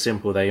was very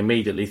simple. They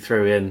immediately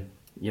threw in,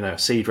 a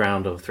seed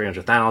round of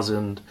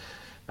 300,000.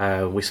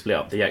 We split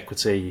up the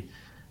equity,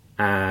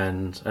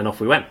 and off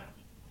we went.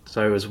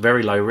 So it was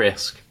very low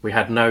risk. We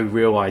had no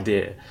real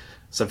idea.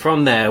 So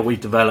from there, we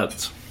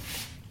developed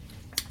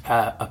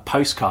a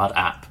postcard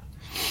app,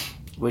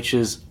 which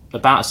is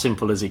about as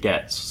simple as it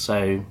gets.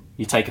 So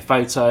you take a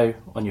photo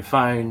on your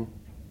phone,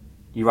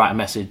 you write a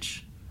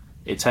message,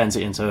 it turns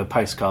it into a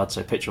postcard,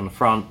 so picture on the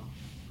front,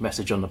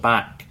 message on the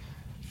back.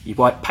 You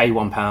might pay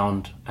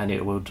 £1 and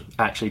it would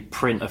actually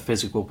print a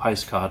physical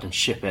postcard and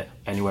ship it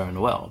anywhere in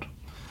the world.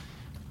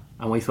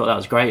 And we thought that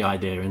was a great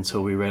idea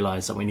until we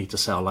realised that we need to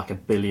sell like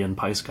 1 billion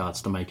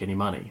postcards to make any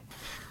money.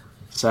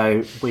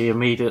 So we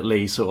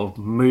immediately sort of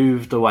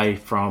moved away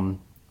from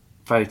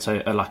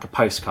like a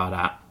postcard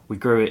app. We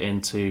grew it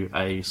into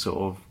a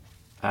sort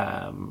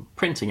of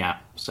printing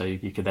app. So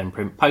you could then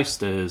print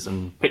posters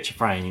and picture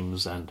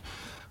frames and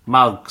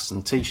mugs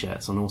and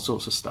t-shirts and all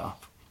sorts of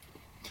stuff.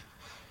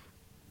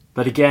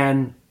 But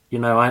again,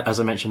 as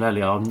I mentioned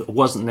earlier, I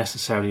wasn't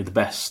necessarily the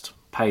best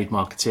paid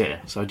marketeer,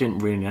 so I didn't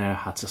really know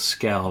how to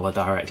scale a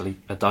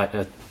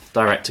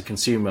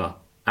direct-to-consumer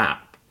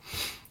app.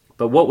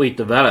 But what we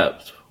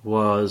developed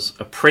was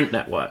a print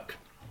network.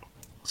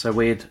 So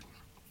we'd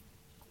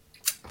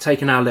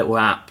taken our little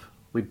app,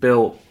 we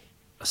built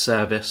a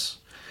service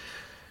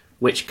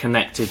which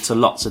connected to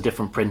lots of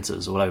different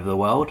printers all over the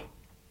world.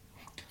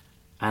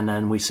 And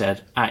then we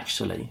said,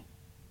 actually,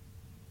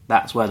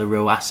 that's where the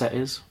real asset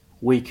is.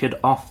 We could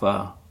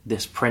offer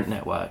this print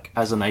network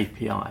as an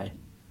API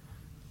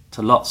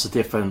to lots of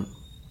different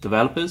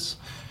developers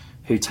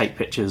who take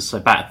pictures. So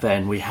back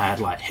then we had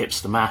like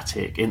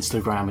Hipstamatic,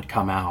 Instagram had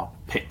come out,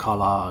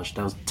 PicCollage.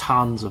 There was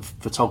tons of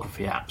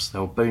photography apps. They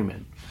were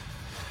booming.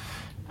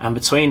 And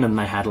between them,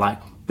 they had like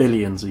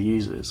billions of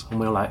users. And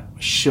we were like,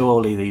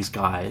 surely these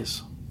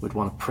guys would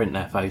want to print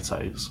their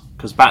photos.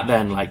 Because back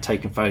then, like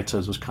taking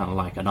photos was kind of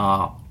like an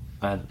art.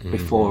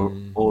 Before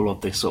all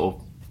of this sort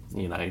of,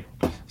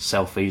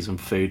 selfies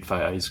and food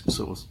photos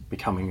sort of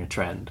becoming a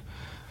trend.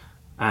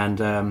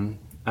 And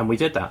we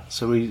did that.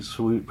 So we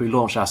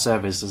launched our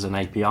service as an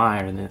API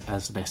and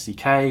as an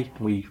SDK.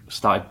 We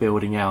started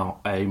building out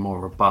a more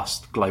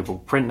robust global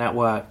print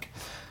network,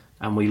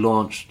 and we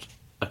launched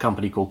a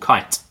company called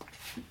Kite,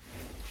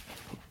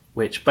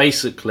 which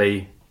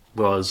basically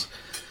was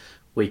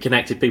we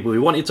connected people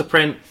who wanted to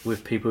print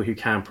with people who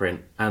can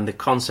print. And the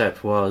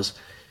concept was,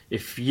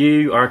 if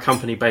you are a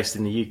company based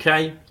in the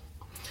UK,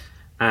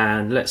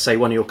 and let's say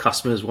one of your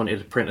customers wanted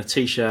to print a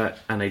t-shirt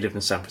and they live in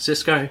San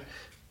Francisco,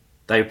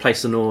 they would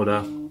place an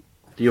order,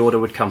 the order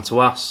would come to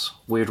us,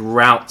 we'd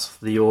route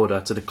the order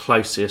to the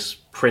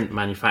closest print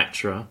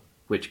manufacturer,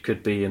 which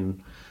could be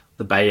in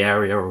the Bay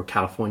Area or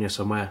California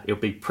somewhere. It would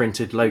be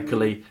printed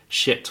locally,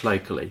 shipped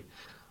locally.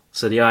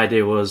 So the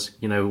idea was,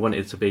 we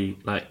wanted it to be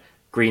like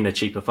greener,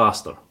 cheaper,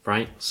 faster,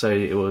 right? So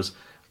it was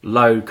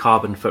low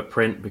carbon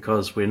footprint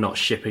because we're not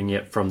shipping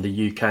it from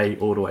the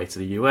UK all the way to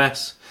the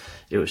US.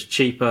 It was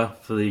cheaper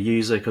for the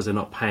user because they're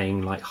not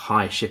paying like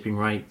high shipping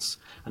rates,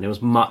 and it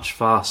was much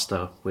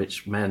faster,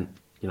 which meant,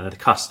 the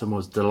customer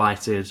was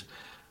delighted.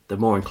 They're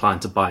more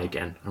inclined to buy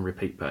again and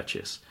repeat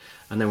purchase.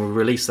 And then we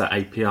released that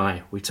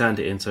API. We turned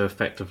it into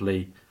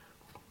effectively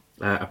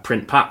a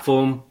print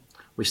platform.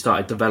 We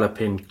started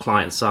developing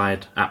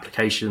client-side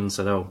applications.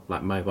 So they were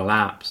like mobile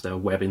apps, there were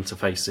web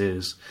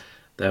interfaces,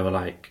 there were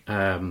like,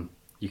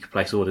 you could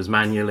place orders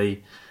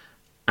manually.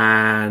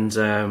 And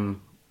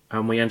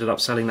we ended up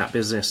selling that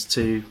business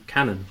to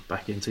Canon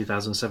back in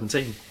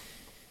 2017.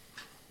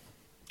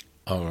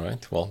 All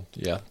right. Well,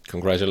 yeah,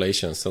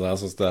 congratulations. So that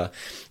was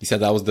you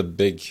said that was the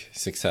big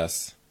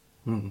success.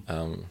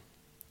 All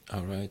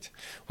right.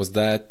 Was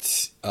that,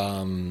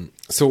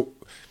 so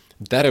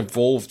that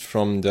evolved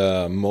from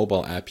the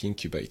mobile app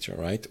incubator,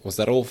 right? Was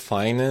that all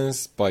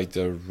financed by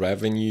the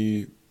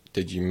revenue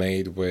that you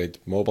made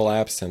with mobile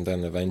apps and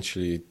then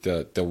eventually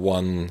the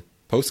one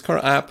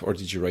postcard app, or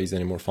did you raise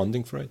any more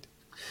funding for it?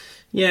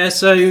 Yeah,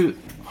 so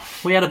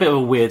we had a bit of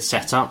a weird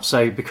setup.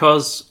 So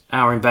because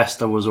our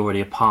investor was already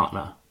a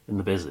partner in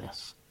the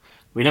business,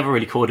 we never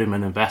really called him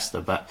an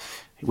investor, but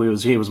he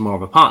was more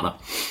of a partner.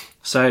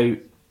 So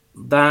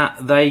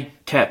that they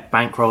kept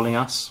bankrolling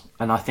us,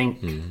 and I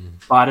think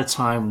by the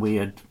time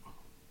we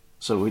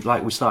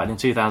started in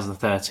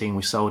 2013,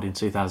 we sold in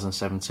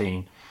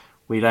 2017.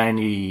 We'd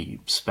only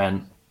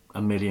spent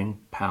 £1 million,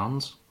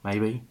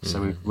 maybe.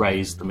 So we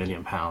raised £1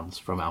 million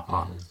from our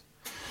partners.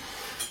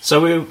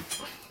 So we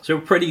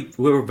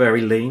were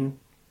very lean.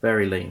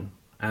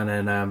 And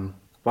then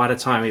by the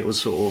time it was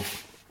sort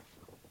of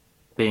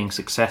being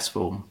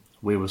successful,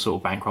 we were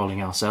sort of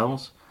bankrolling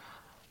ourselves.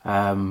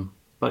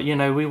 But,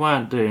 we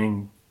weren't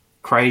doing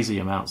crazy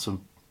amounts of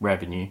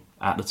revenue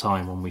at the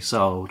time when we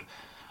sold.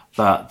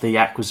 But the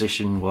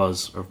acquisition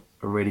was a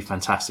really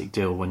fantastic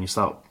deal when you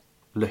start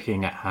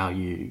looking at how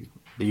you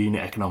the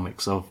unit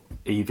economics of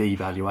EV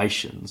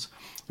valuations,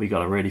 we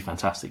got a really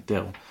fantastic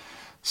deal.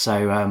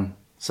 So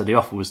so the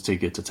offer was too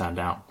good to turn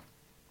down.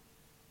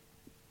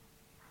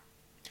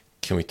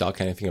 Can we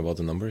talk anything about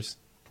the numbers?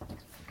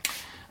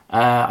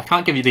 I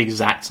can't give you the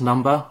exact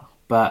number,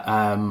 but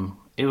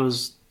it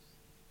was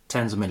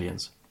tens of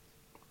millions.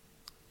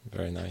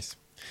 Very nice.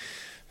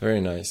 Very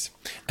nice.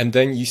 And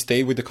then you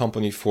stayed with the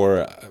company for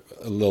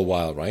a little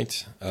while,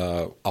 right?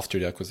 After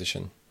the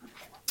acquisition.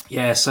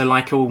 Yeah, so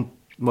like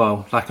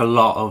a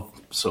lot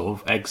of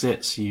sort of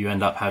exits, you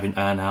end up having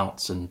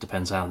earnouts, and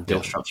depends how the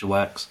deal structure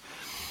works.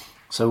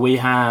 So we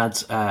had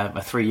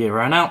a 3-year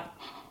earnout,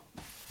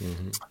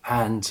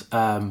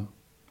 and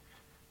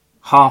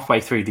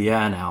halfway through the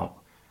earnout,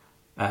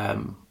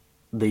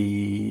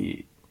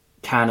 the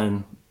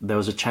Canon, there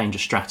was a change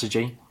of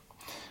strategy,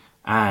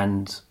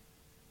 and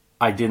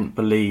I didn't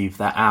believe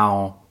that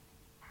our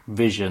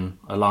vision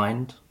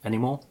aligned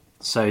anymore.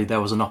 So there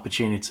was an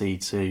opportunity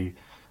to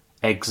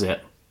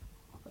exit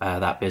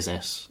that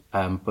business.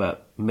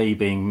 But me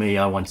being me,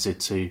 I wanted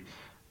to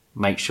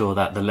make sure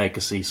that the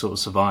legacy sort of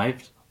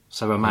survived.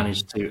 So I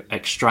managed to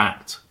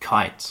extract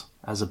Kite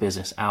as a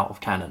business out of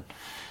Canon,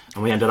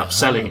 and we ended up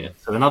selling it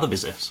to another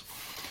business.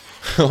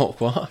 Oh,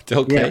 what?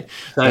 Okay. Yeah.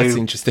 So, that's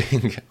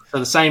interesting. So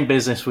the same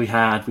business we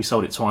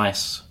sold it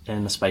twice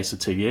in the space of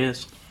 2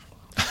 years.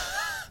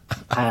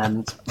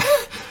 and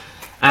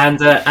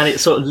it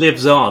sort of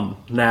lives on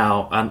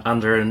now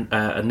under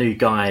a new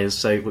guise.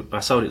 So I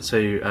sold it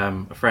to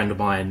a friend of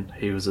mine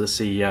who was the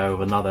CEO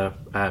of another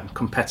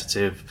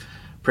competitive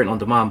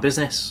print-on-demand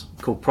business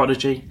called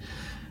Prodigy.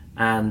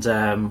 And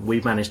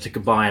we managed to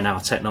combine our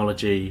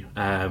technology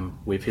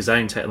with his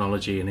own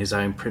technology and his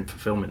own print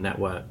fulfillment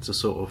network to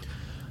sort of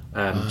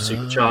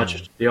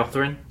supercharge the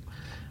offering.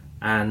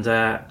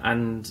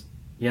 And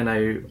you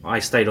know, I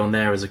stayed on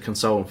there as a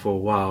consultant for a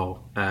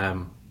while,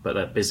 but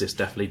that business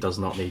definitely does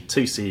not need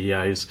 2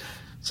 CEOs.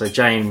 So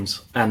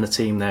James and the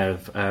team there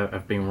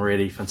have been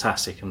really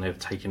fantastic, and they've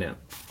taken it,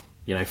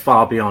 you know,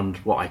 far beyond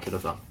what I could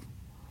have done.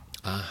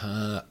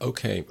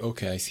 Okay,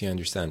 I see, I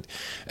understand.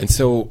 And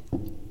so,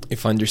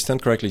 if I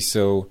understand correctly,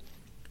 so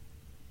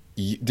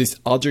this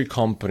other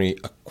company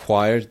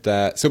acquired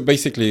that. So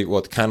basically,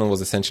 what Canon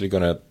was essentially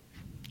going to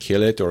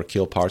kill it or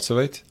kill parts of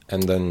it,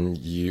 and then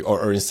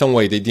or in some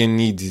way they didn't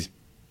need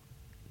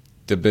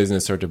the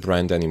business or the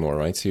brand anymore,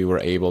 right? So you were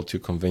able to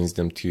convince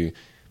them to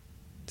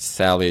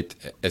sell it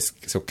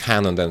so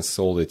Canon then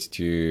sold it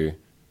to,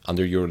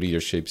 under your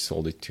leadership,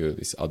 sold it to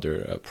this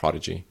other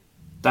Prodigy.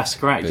 That's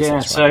correct. Yeah.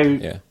 Right? So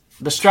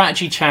the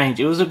strategy changed.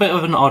 It was a bit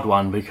of an odd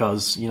one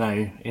because, you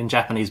know, in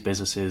Japanese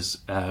businesses,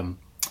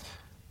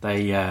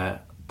 they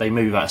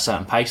move at a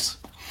certain pace.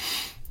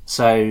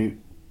 So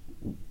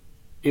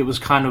it was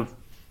kind of,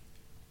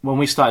 when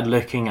we started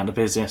looking at the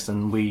business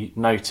and we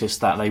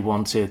noticed that they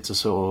wanted to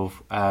sort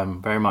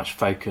of very much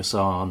focus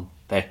on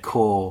their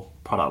core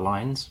product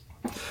lines.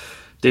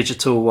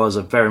 Digital was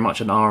very much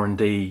an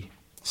R&D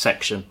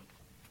section.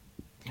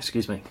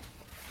 Excuse me.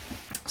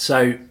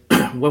 So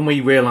when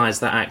we realized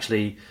that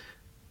actually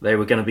they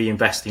were going to be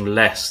investing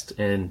less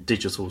in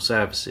digital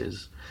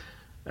services,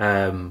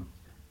 the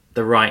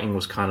writing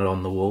was kind of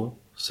on the wall.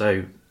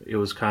 So it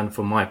was kind of,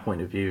 from my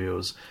point of view, it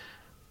was,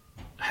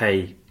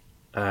 hey,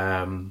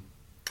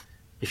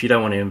 if you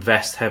don't want to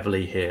invest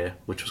heavily here,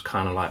 which was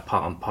kind of like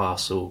part and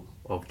parcel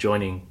of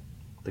joining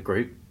the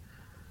group,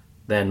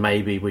 then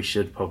maybe we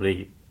should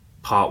probably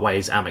part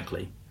ways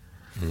amicably.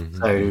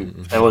 So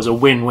there was a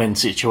win-win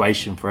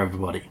situation for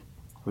everybody,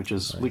 which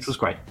was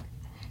great.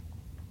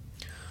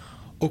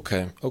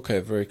 Okay,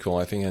 very cool.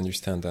 I think I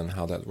understand then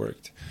how that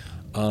worked.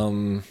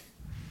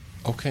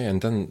 Okay,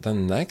 and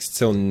then next.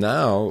 So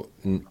now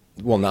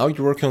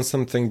you're working on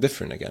something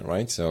different again,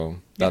 right? So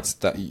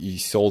that you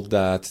sold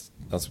that.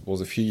 That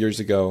was a few years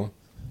ago,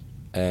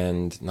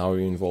 and now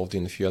you're involved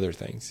in a few other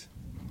things.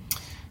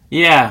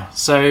 Yeah.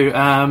 So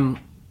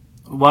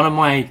one of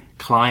my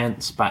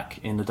clients back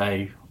in the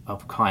day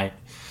of Kite,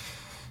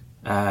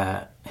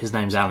 his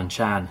name's Alan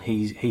Chan.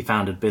 He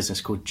founded a business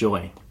called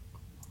Joy,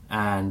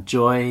 and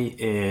Joy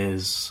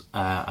is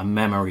a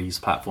memories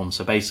platform.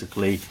 So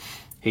basically,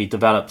 he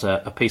developed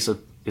a piece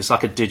of, it's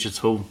like a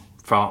digital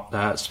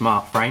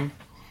smart frame,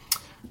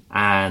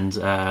 and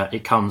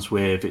it comes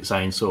with its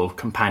own sort of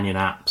companion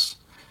apps.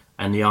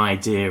 And the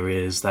idea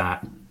is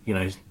that, you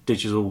know,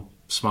 digital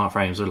smart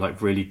frames are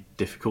like really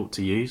difficult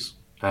to use.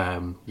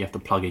 You have to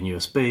plug in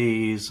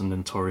USBs and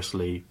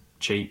notoriously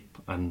cheap,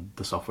 and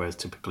the software is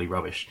typically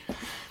rubbish.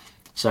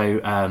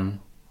 So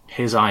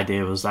his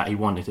idea was that he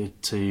wanted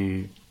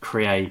to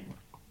create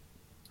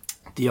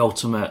the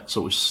ultimate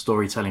sort of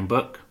storytelling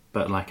book,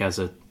 but like as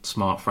a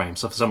smart frame.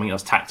 So for something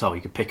that's tactile,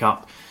 you can pick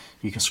up,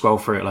 you can scroll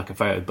through it like a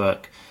photo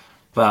book.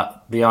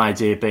 But the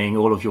idea being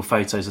all of your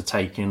photos are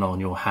taken on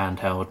your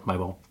handheld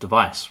mobile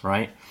device,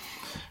 right?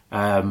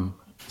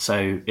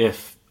 So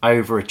if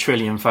over 1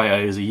 trillion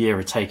photos a year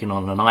are taken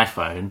on an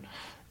iPhone,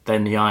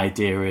 then the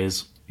idea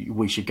is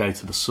we should go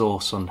to the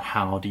source on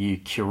how do you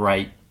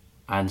curate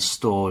and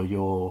store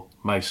your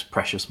most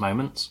precious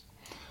moments.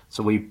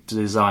 So we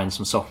designed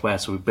some software,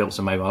 so we built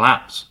some mobile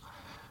apps.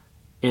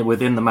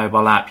 Within the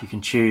mobile app, you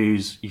can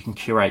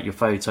curate your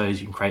photos,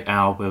 you can create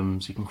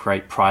albums, you can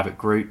create private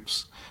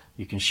groups,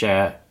 you can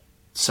share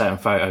certain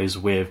photos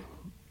with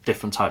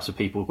different types of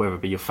people, whether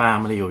it be your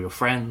family or your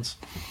friends.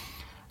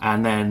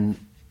 And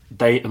then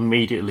they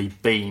immediately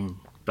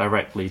beam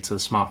directly to the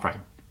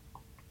smartphone.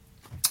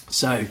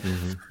 So,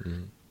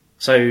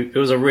 so it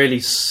was a really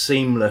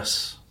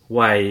seamless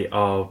way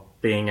of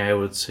being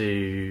able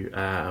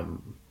to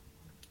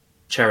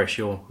cherish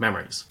your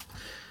memories.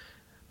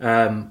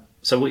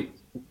 So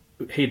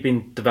he'd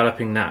been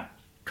developing that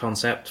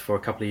concept for a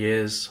couple of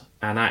years,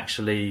 and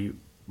actually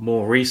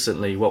more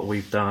recently what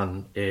we've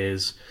done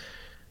is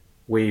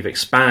we've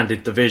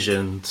expanded the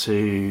vision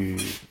to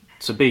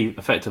be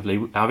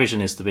effectively, our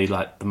vision is to be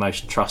like the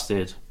most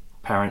trusted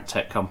parent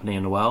tech company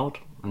in the world.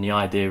 And the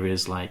idea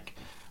is like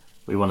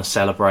we want to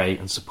celebrate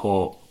and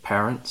support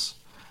parents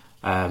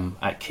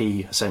at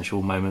key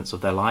essential moments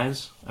of their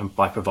lives, and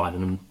by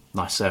providing them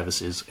nice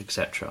services,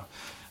 etc.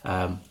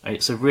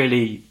 It's a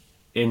really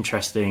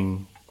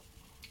interesting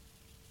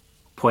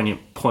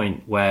poignant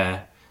point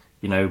where,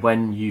 you know,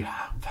 when you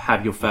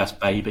have your first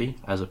baby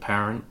as a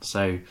parent,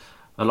 so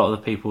a lot of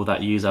the people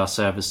that use our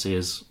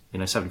services, you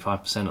know,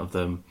 75% of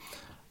them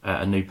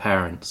are new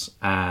parents,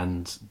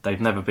 and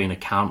they've never been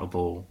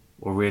accountable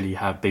or really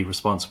be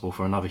responsible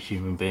for another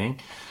human being.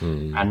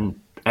 And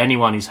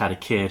anyone who's had a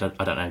kid,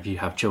 I don't know if you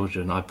have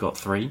children, I've got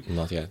 3.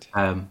 Not yet.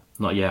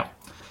 Not yet.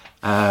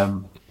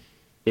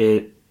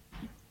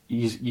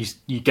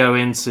 You go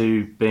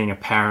into being a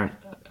parent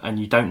and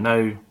you don't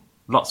know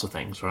lots of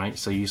things, right?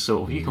 So you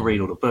can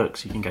read all the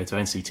books, you can go to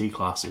NCT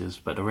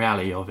classes, but the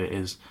reality of it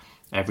is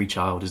every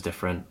child is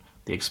different,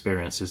 the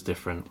experience is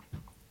different.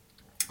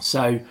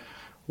 So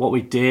what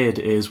we did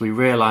is we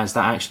realized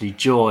that actually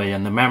Joy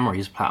and the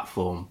Memories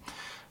platform,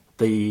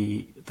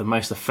 the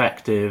most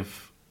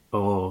effective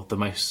or the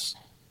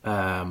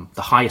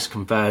highest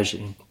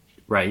conversion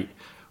rate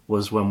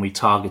was when we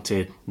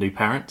targeted new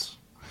parents.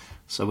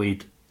 So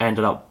we'd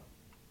ended up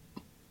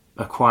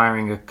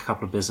acquiring a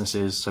couple of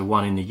businesses, so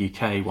one in the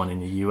UK, one in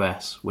the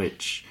US,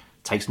 which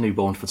takes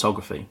newborn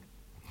photography.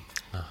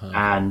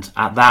 And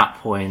at that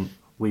point,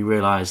 we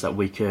realized that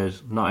we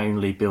could not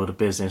only build a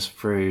business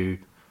through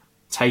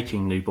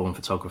taking newborn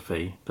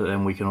photography, but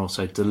then we can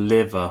also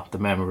deliver the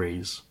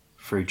memories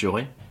through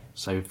Joy,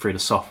 so through the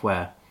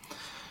software.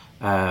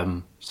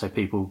 So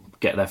people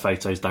get their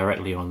photos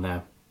directly on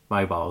their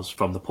mobiles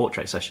from the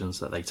portrait sessions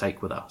that they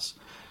take with us.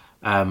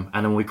 And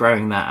then we're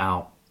growing that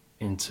out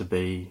into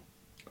be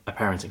a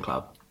parenting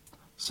club.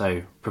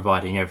 So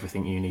providing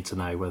everything you need to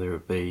know, whether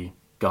it be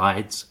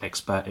guides,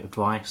 expert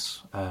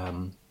advice,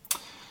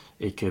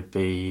 it could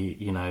be,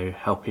 you know,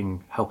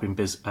 helping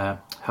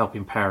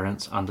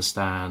parents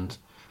understand,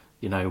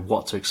 you know,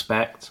 what to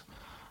expect.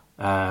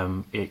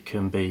 It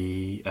can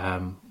be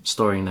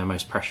storing their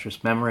most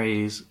precious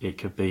memories. It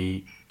could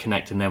be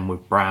connecting them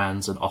with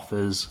brands and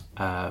offers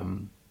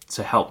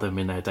to help them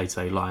in their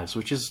day-to-day lives,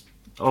 which is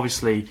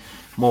obviously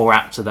more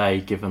apt today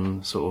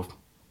given sort of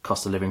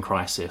cost of living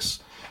crisis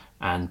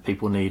and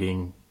people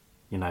needing,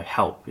 you know,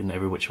 help in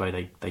every which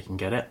way they can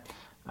get it.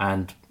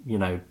 And, you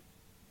know,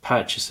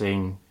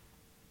 purchasing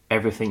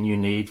everything you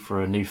need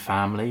for a new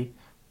family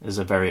is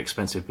a very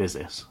expensive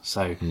business.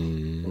 So,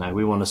 you know,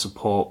 we want to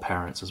support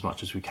parents as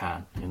much as we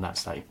can in that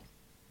state.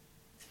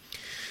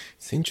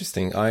 It's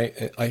interesting.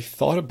 I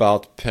thought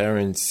about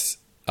parents.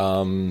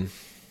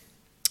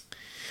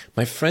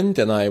 My friend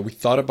and I, we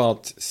thought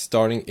about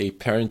starting a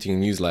parenting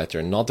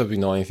newsletter. Not that we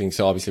know anything,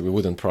 so obviously we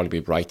wouldn't probably be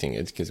writing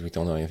it because we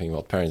don't know anything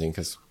about parenting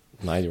because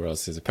neither of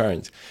us is a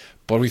parent.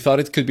 But we thought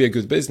it could be a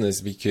good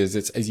business because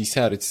it's, as you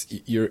said,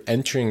 you're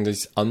entering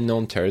this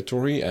unknown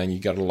territory and you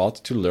got a lot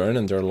to learn,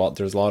 and there's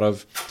a lot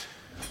of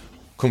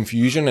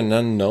confusion and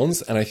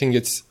unknowns. And I think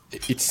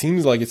it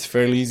seems like it's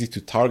fairly easy to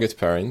target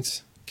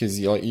parents because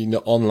you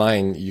know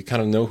online you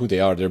kind of know who they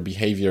are. Their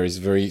behavior is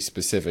very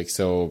specific.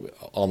 So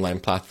online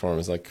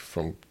platforms like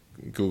from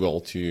Google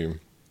to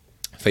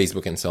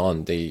Facebook and so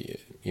on, they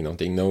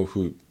know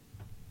who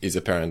is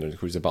a parent or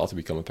who's about to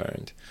become a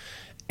parent.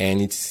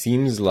 And it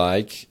seems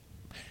like,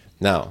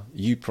 now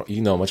you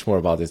know much more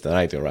about this than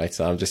I do, right?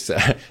 So I'm just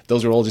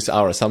those are all just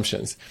our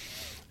assumptions.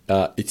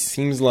 It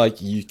seems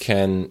like you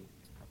can,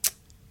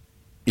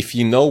 if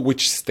you know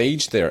which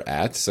stage they're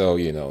at, so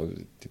you know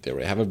did they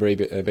already have a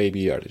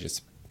baby, or they're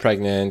just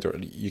pregnant, or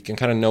you can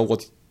kind of know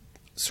what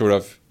sort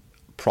of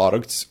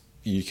products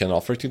you can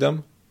offer to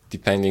them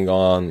depending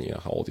on, you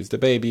know, how old is the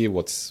baby,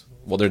 what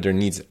are their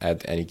needs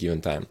at any given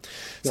time.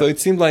 Yeah. So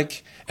it seemed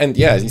like, and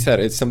yeah, as you said,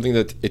 it's something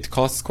that it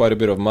costs quite a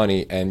bit of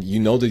money, and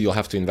you know that you'll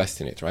have to invest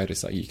in it, right?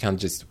 It's like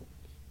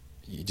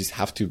you just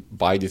have to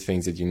buy the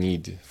things that you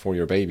need for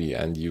your baby,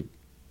 and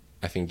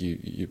I think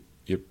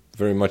you're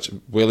very much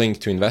willing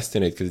to invest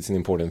in it because it's an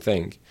important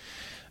thing.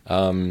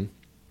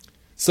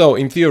 So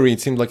in theory,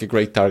 it seemed like a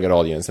great target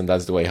audience, and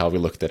that's the way how we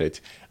looked at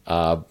it.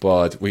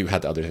 But we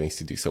had other things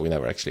to do, so we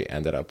never actually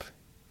ended up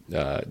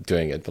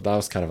doing it. But that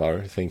was kind of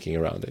our thinking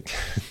around it.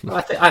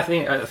 I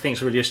think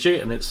it's really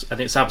astute, and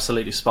it's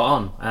absolutely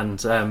spot on.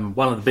 And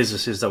one of the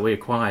businesses that we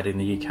acquired in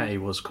the UK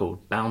was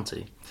called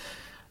Bounty.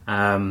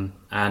 And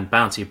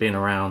Bounty have been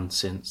around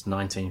since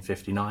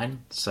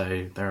 1959,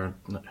 so they're a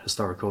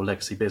historical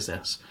legacy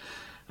business,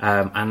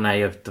 and they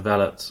have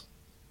developed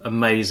an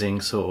amazing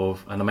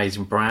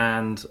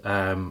brand,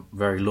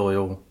 very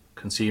loyal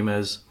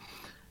consumers,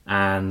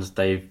 and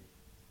they've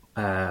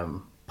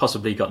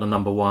possibly got the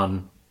number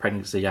one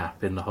pregnancy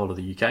app in the whole of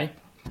the UK.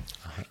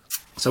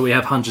 So we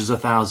have hundreds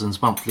of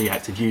thousands monthly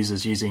active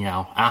users using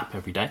our app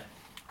every day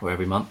or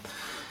every month.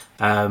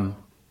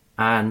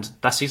 And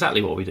that's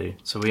exactly what we do.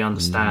 So we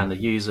understand the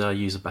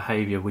user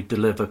behavior. We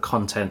deliver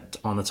content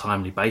on a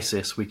timely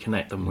basis. We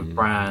connect them with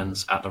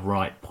brands at the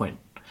right point.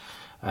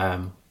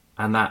 And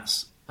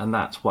that's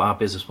what our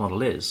business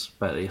model is.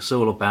 But it's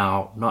all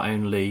about not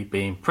only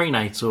being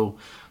prenatal,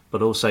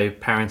 but also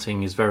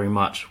parenting is very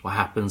much what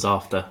happens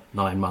after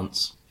 9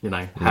 months,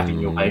 having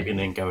your baby and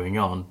then going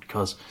on.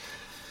 Because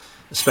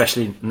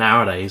especially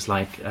nowadays,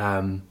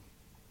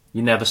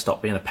 you never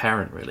stop being a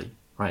parent, really,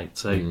 right?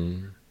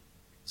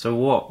 So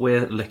what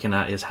we're looking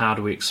at is how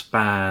do we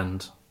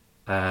expand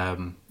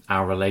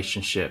our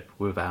relationship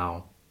with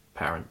our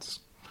parents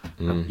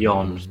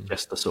beyond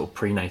just the sort of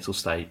prenatal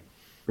state,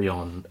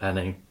 beyond, and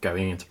then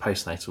going into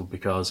postnatal,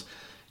 because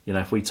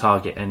if we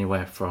target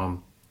anywhere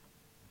from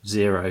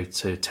 0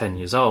 to 10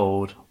 years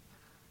old,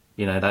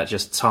 that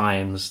just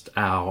times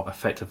our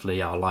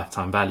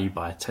lifetime value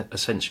by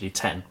essentially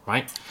 10,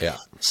 right? Yeah.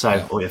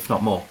 So, or if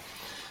not more.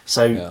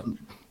 So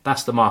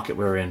that's the market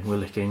we're in. We're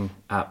looking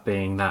at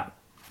being that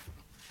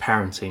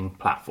parenting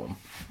platform.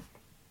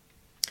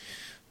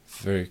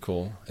 Very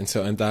cool.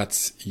 And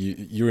that's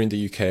you're in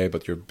the UK,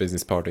 but your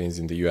business partner is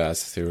in the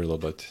US, so you're a little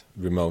bit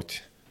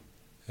remote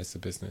as a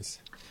business.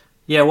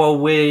 Yeah, well,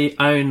 we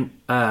own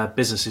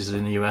businesses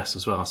in the US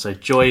as well. So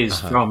Joy is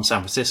from San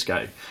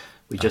Francisco.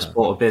 We just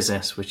bought a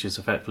business which is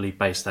effectively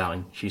based out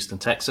in Houston,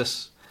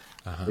 Texas.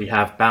 We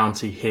have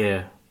Bounty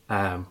here,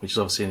 which is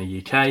obviously in the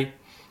UK,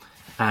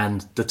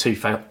 and the two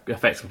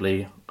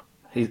effectively.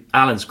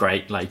 Alan's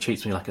great. He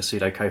treats me like a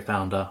pseudo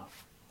co-founder.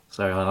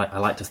 So I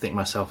like to think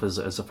myself as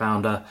a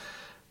founder.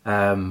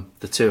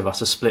 The two of us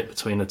are split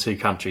between the two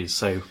countries,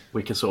 so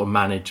we can sort of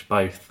manage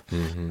both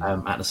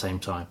at the same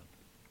time.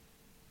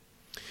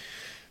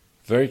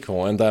 Very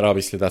cool. And that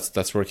obviously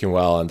that's working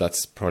well, and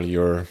that's probably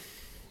your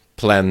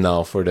plan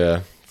now for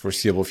the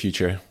foreseeable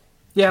future.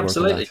 Yeah,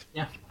 absolutely.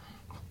 Yeah.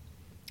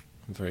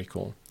 Very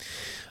cool.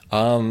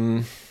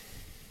 I'm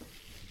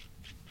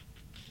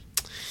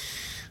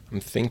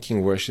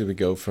thinking, where should we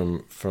go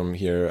from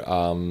here?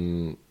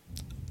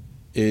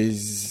 You're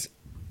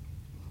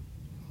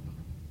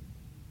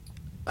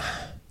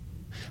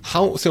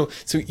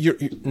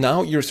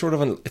sort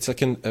of it's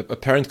like a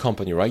parent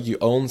company, right? You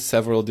own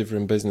several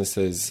different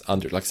businesses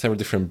under several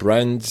different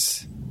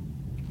brands.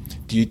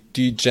 Do you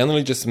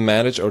generally just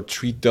manage or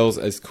treat those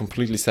as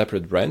completely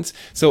separate brands?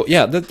 So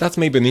yeah, that's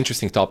maybe an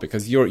interesting topic,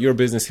 because your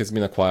business has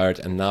been acquired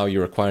and now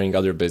you're acquiring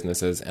other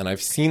businesses. And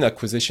I've seen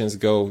acquisitions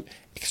go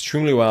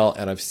extremely well,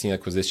 and I've seen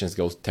acquisitions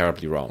go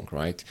terribly wrong,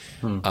 right?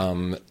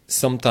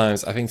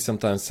 Sometimes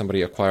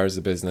somebody acquires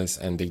a business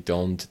and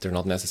they're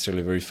not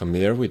necessarily very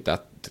familiar with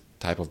that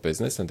type of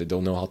business and they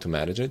don't know how to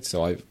manage it.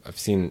 So I've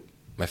seen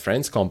my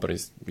friends'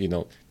 companies,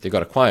 they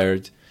got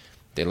acquired,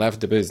 they left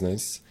the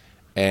business,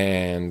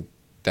 and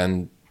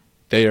then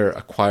their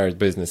acquired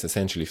business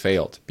essentially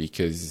failed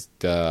because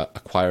the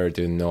acquirer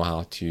didn't know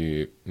how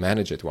to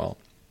manage it well.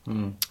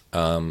 And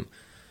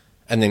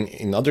then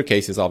in other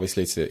cases,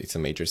 obviously, it's a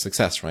major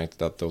success, right?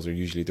 That those are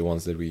usually the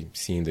ones that we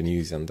see in the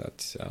news and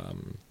that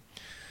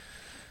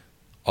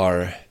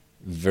are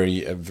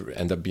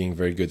end up being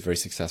very good, very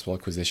successful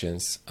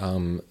acquisitions.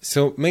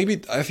 So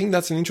maybe I think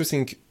that's an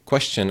interesting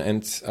question,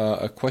 and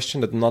a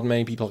question that not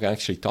many people can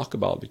actually talk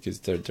about, because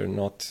they're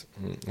not,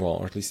 well,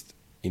 or at least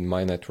in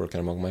my network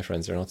and among my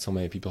friends, there are not so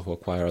many people who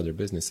acquire other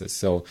businesses.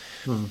 So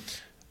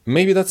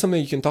maybe that's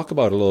something you can talk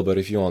about a little bit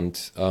if you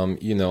want.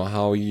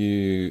 How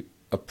you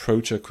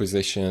approach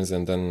acquisitions,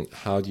 and then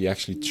how do you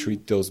actually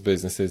treat those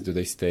businesses? Do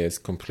they stay as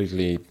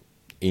completely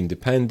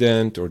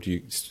independent, or do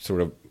you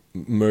sort of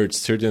merge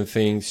certain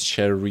things,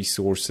 share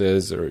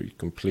resources, or you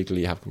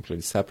have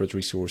completely separate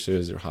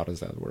resources, or how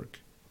does that work?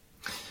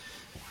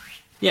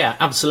 Yeah,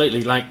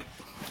 absolutely. I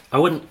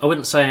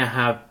wouldn't say I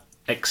have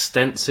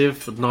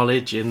extensive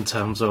knowledge in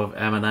terms of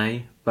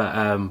M&A,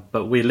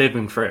 but we're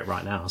living through it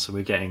right now, so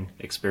we're getting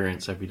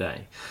experience every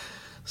day.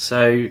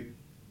 So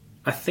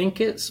I think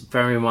it's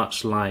very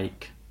much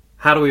like,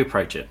 how do we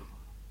approach it?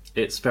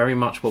 It's very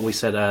much what we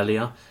said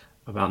earlier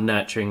about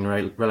nurturing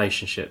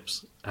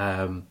relationships.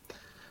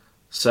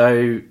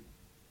 So,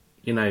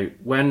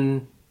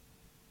 when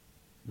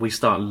we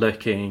start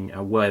looking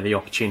at where the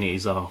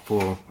opportunities are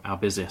for our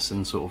business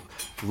and sort of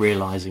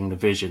realizing the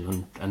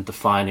vision and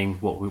defining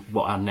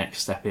what our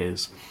next step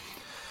is,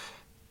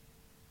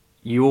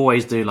 you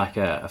always do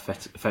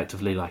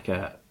effectively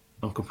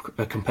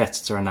a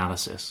competitor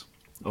analysis,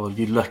 or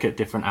you look at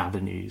different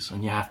avenues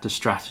and you have to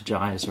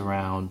strategize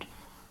around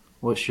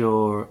What's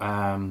your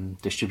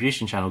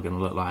distribution channel going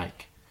to look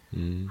like?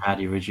 How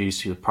do you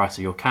reduce the price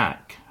of your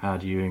CAC? How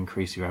do you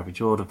increase your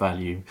average order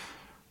value?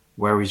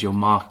 Where is your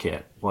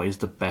market? What is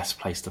the best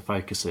place to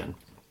focus in?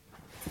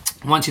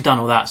 Once you've done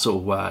all that sort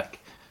of work,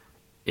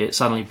 it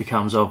suddenly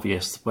becomes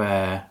obvious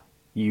where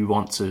you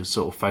want to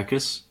sort of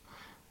focus,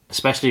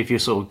 especially if you're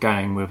sort of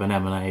going with an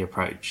M&A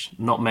approach.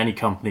 Not many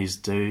companies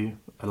do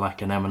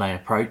like an M&A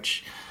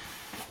approach,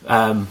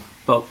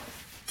 but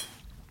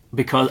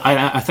because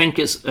I think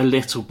it's a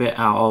little bit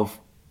out of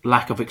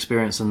lack of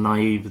experience and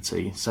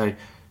naivety. So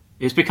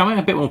it's becoming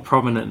a bit more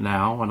prominent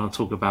now when I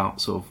talk about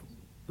sort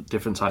of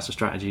different types of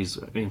strategies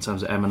in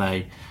terms of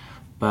M&A.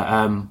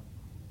 But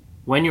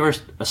when you're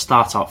a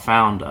startup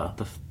founder,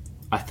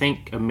 I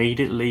think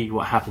immediately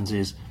what happens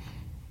is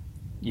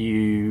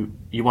you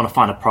want to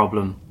find a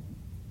problem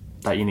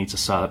that you need to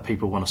solve, that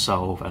people want to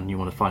solve, and you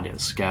want to find it at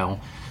scale.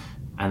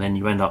 And then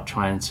you end up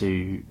trying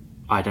to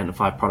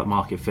identify product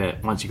market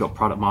fit. Once you've got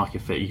product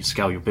market fit, you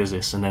scale your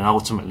business. And then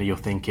ultimately you're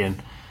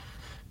thinking,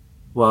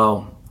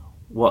 well,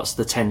 what's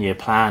the 10-year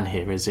plan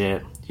here? Is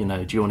it,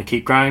 do you want to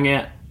keep growing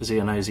it? Is it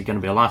going to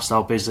be a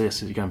lifestyle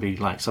business? Is it going to be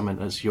like something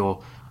that's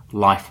your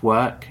life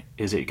work?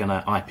 Is it going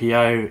to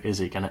IPO? Is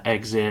it going to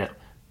exit?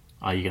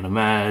 Are you going to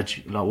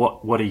merge?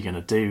 Like, what are you going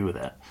to do with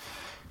it?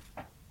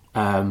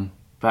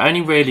 But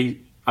only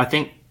really, I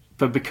think,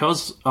 but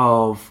because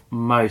of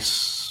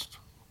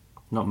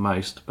not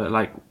most, but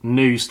like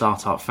new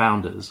startup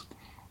founders,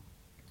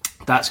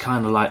 that's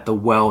kind of like the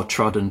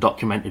well-trodden,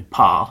 documented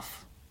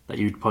path that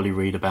you'd probably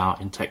read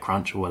about in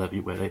TechCrunch or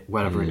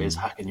whatever it is,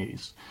 Hacker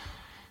News.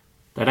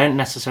 They don't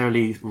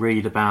necessarily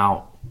read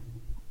about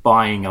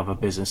buying other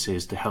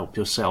businesses to help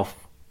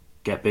yourself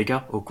get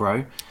bigger or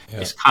grow. Yeah.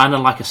 It's kind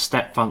of like a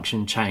step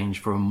function change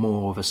for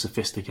more of a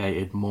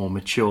sophisticated, more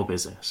mature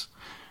business,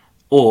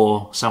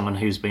 or someone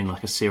who's been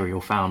like a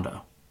serial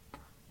founder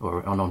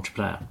or an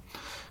entrepreneur.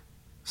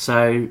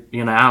 So,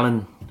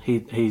 Alan,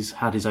 he's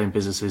had his own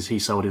businesses. He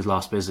sold his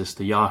last business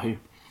to Yahoo.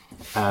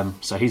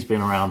 So he's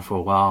been around for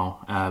a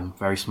while,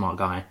 very smart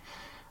guy.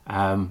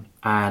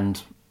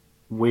 And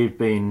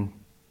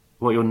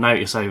what you'll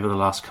notice over the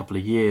last couple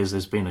of years,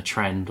 there's been a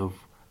trend of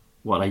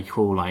what they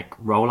call like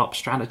roll-up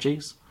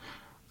strategies.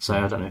 So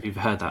I don't know if you've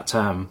heard that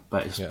term,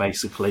 but it's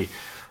basically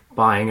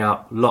buying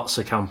up lots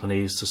of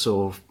companies to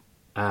sort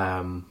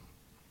of,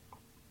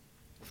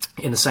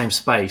 in the same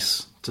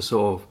space, to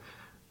sort of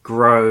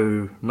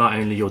grow not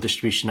only your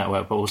distribution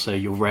network, but also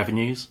your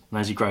revenues. And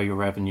as you grow your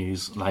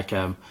revenues, like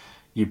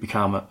you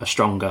become a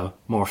stronger,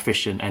 more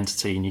efficient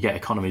entity, and you get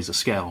economies of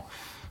scale.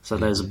 So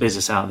there's a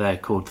business out there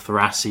called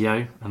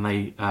Thrasio, and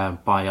they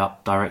buy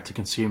up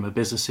direct-to-consumer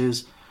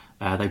businesses.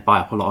 They buy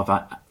up a lot of,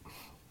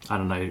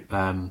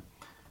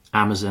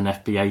 Amazon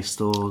FBA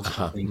stores,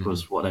 I think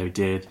was what they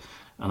did.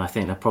 And I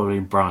think they're probably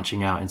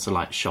branching out into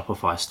like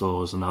Shopify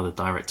stores and other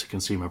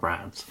direct-to-consumer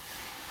brands.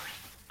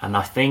 And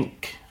I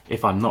think,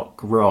 if I'm not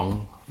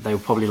wrong, they were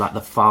probably like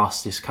the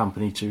fastest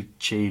company to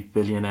achieve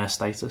billionaire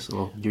status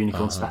or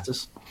unicorn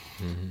status.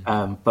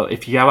 But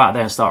if you go out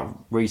there and start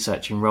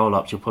researching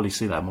roll-ups, you'll probably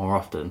see that more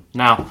often.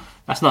 Now,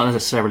 that's not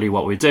necessarily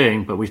what we're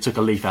doing, but we took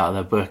a leaf out of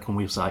their book and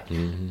we was like,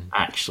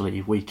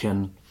 actually, we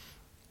can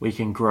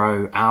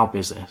grow our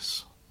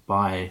business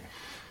by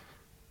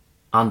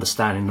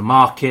understanding the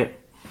market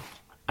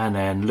and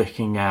then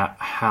looking at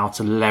how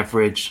to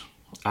leverage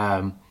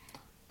a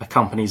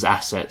company's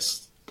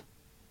assets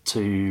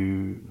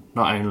to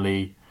not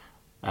only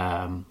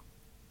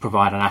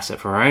provide an asset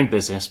for our own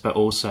business, but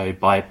also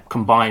by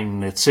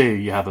combining the two,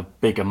 you have a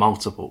bigger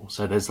multiple.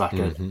 So there's like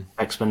an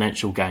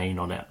exponential gain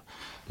on it.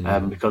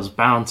 Because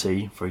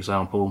Bounty, for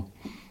example,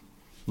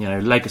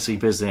 legacy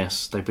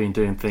business, they've been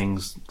doing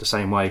things the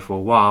same way for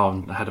a while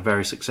and had a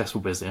very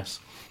successful business.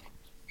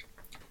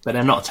 But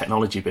they're not a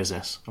technology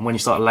business. And when you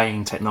start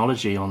laying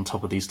technology on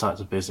top of these types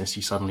of business,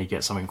 you suddenly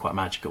get something quite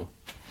magical.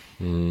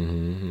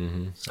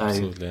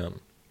 Absolutely. Yeah.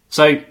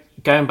 So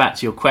going back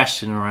to your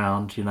question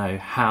around,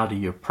 how do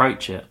you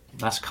approach it?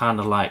 That's kind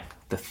of like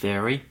the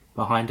theory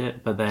behind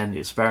it, but then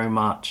it's very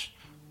much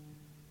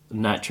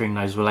nurturing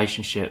those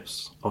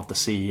relationships of the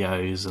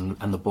CEOs and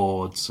the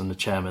boards and the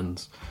chairmen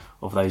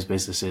of those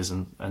businesses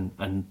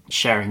and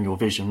sharing your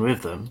vision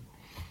with them.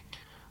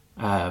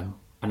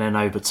 And then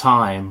over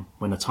time,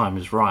 when the time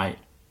is right,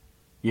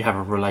 you have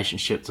a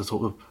relationship to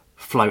sort of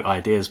float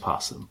ideas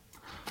past them.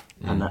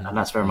 And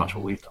that's very much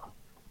what we've done.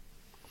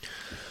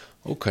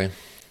 Okay.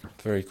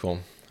 Very cool.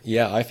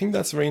 Yeah, I think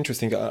that's very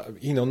interesting.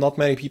 Not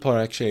many people are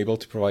actually able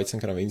to provide some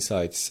kind of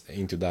insights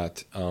into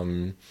that.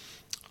 One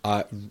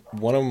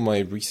of my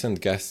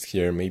recent guests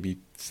here, maybe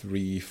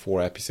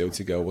 3-4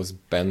 episodes ago, was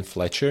Ben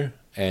Fletcher,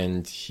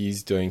 and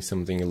he's doing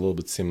something a little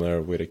bit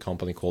similar with a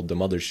company called The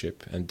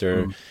Mothership, and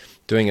they're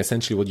doing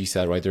essentially what you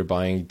said, right? They're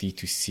buying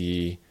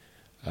D2C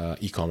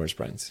e-commerce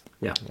brands.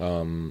 Yeah.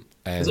 And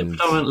is it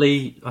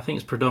predominantly? I think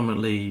it's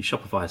predominantly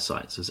Shopify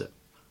sites, is it?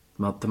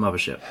 The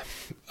Mothership.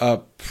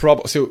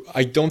 So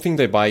I don't think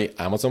they buy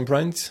Amazon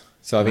brands.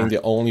 So I think they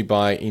only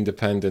buy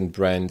independent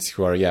brands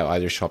who are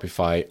either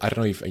Shopify. I don't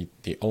know if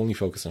they only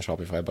focus on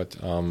Shopify, but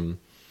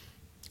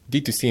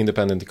D2C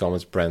independent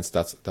e-commerce brands.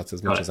 That's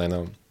as much as I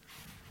know.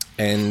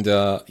 And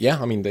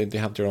I mean, they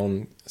have their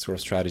own sort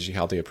of strategy,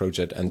 how they approach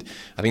it. And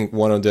I think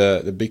one of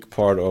the big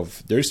part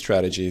of their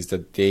strategy is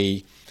that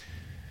they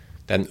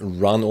then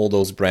run all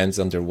those brands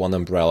under one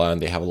umbrella,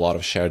 and they have a lot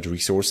of shared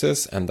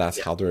resources, and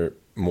that's how they're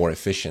more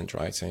efficient,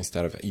 right? So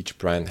instead of each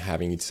brand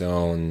having its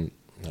own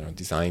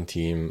design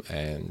team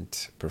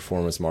and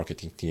performance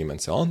marketing team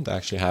and so on, they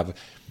actually have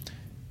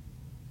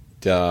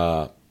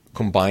the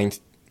combined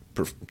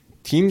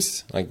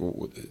teams, like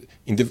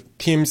in the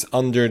teams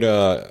under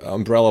the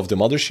umbrella of the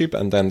mothership,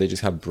 and then they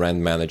just have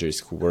brand managers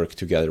who work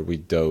together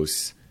with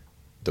those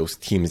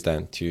teams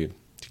then to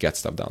get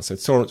stuff done. So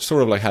it's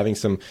sort of like having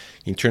some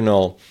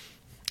internal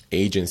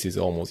agencies,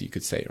 almost, you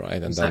could say,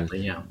 right? And then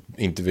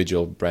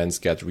individual brands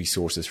get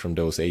resources from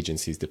those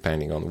agencies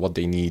depending on what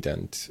they need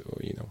and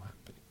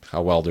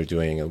how well they're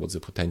doing and what's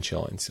the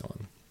potential and so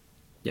on.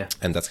 Yeah,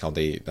 and that's how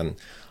they then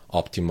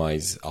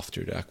optimize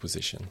after the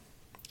acquisition.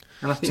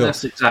 And I think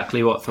that's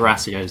exactly what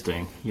Thrasio is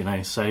doing,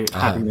 so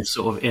having this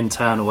sort of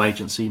internal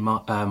agency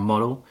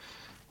model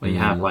where you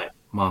have like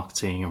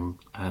marketing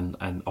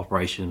and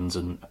operations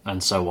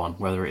and so on,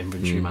 whether it's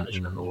inventory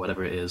management or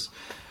whatever it is,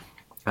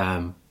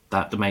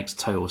 that makes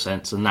total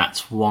sense. And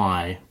that's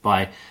why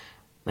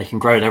they can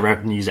grow their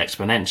revenues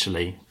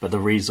exponentially, but the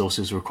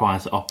resources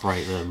required to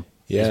operate them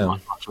is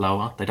much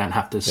lower. They don't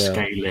have to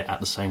scale it at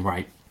the same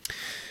rate.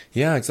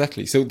 Yeah,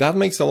 exactly. So that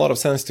makes a lot of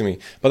sense to me.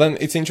 But then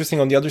it's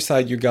interesting, on the other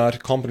side, you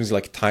got companies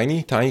like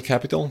Tiny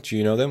Capital. Do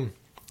you know them?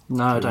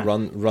 No, I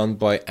don't. Run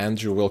by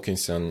Andrew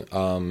Wilkinson.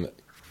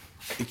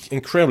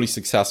 Incredibly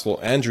successful.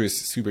 Andrew is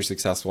super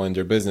successful, and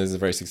their business is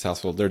very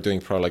successful. They're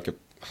doing probably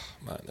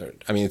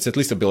it's at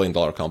least $1 billion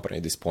company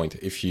at this point.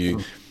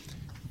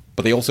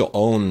 But they also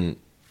own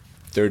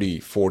 30,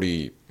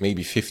 40,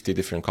 maybe 50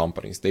 different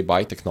companies. They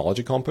buy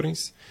technology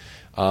companies.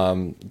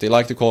 They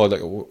like to call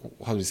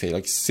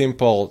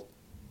it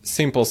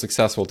simple,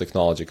 successful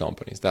technology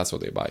companies. That's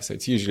what they buy. So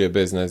it's usually a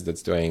business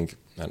that's doing,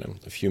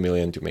 a few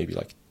million to maybe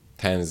like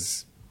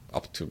tens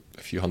up to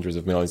a few hundreds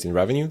of millions in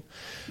revenue.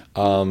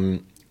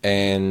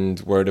 And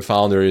where the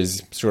founder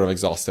is sort of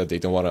exhausted, they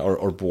don't want to,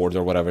 or bored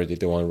or whatever, they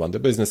don't want to run the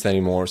business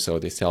anymore. So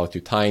they sell it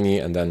to Tiny,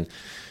 and then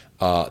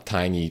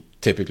Tiny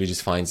typically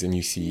just finds a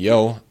new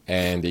CEO,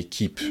 and they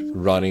keep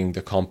running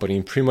the company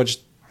in pretty much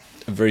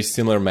a very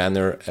similar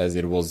manner as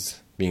it was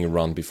being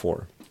run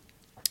before.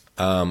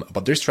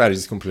 But their strategy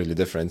is completely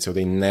different. So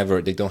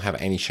they don't have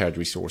any shared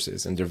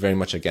resources, and they're very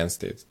much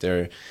against it.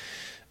 Their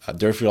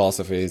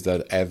philosophy is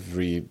that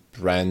every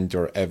brand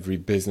or every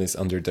business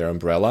under their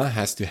umbrella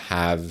has to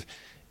have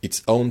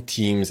its own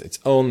teams, its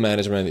own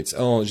management, it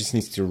just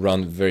needs to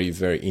run very,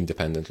 very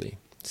independently.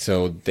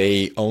 So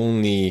they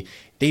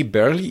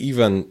barely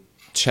even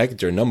check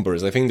their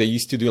numbers. I think they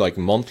used to do like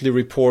monthly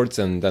reports,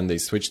 and then they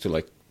switched to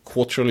like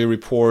quarterly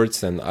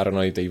reports, and I don't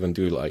know if they even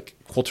do like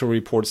quarterly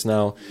reports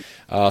now.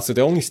 So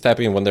they only step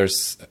in when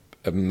there's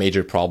a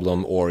major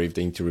problem or if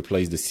they need to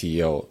replace the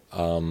CEO.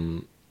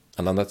 And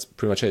then that's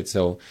pretty much it.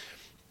 So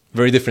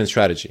very different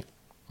strategy.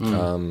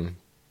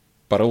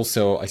 But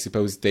also, I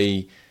suppose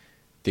they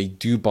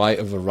do buy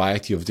a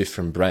variety of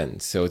different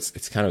brands. So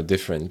it's kind of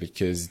different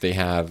because they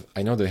have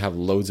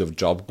loads of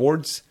job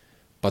boards,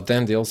 but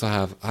then they also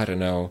have,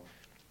 they're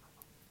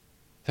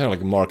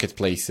like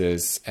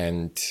marketplaces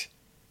and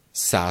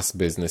SaaS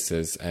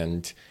businesses,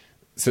 and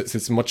so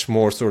it's much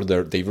more sort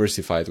of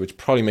diversified, which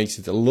probably makes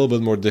it a little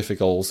bit more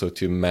difficult also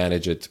to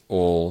manage it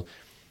all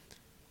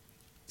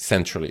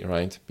centrally,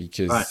 right?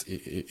 Because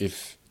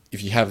if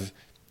you have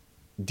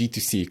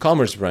D2C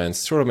commerce brands,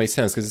 sort of makes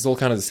sense because it's all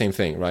kind of the same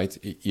thing, right?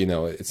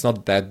 It's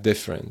not that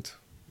different,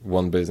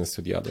 one business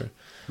to the other.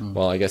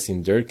 Well, I guess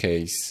in their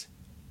case,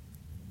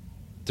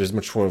 there's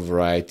much more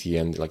variety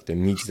and like the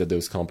needs that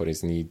those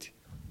companies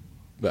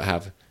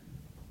have.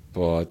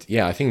 But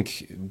yeah, I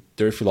think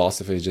their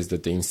philosophy is just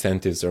that the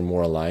incentives are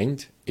more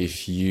aligned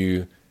if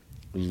you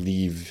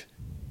leave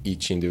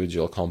each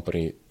individual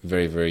company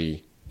very,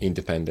 very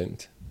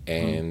independent,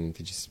 and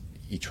just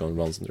each one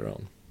runs on their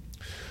own.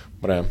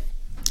 But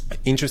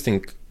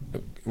interesting.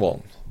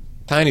 Well,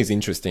 Tiny is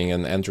interesting,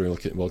 and Andrew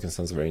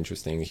Wilkinson is very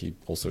interesting. He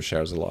also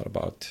shares a lot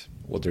about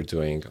what they're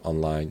doing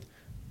online.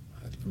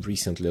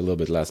 Recently, a little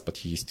bit less, but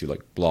he used to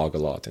like blog a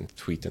lot and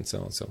tweet and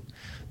so on. So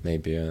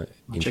maybe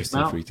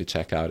interesting for you to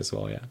check out as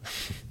well. Yeah,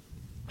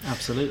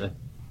 absolutely.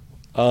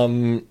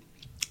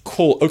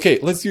 Cool. Okay,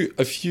 let's do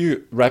a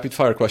few rapid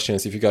fire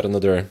questions. If you got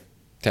another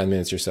 10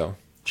 minutes or so.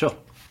 Sure.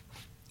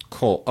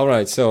 Cool. All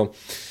right. So,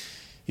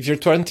 if you're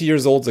 20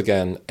 years old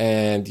again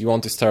and you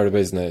want to start a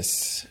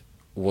business,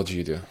 what do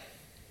you do?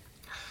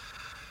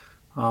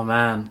 Oh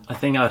man, I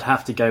think I'd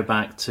have to go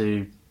back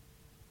to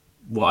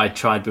what I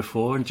tried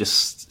before and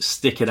just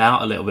stick it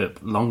out a little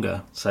bit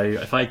longer. So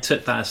if I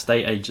took that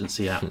estate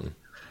agency app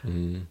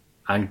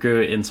and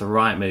grew it into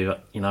Rightmove,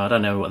 I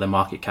don't know what the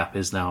market cap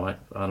is now.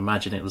 I'd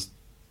imagine it was,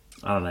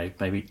 I don't know,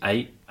 maybe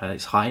 8 at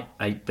its height,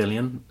 8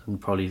 billion, and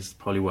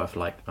probably worth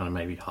like, I don't know,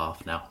 maybe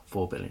half now,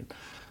 4 billion.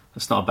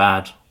 That's not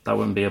bad. That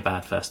wouldn't be a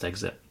bad first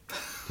exit.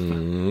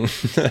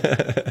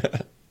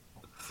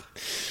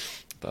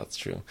 That's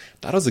true.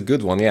 That was a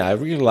good one. Yeah, I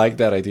really like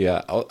that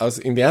idea. I was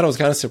in the end, I was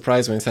kind of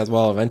surprised when he said,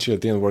 "Well, eventually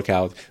it didn't work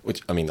out."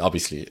 Which, I mean,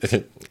 obviously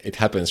it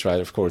happens,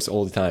 right? Of course,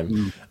 all the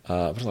time.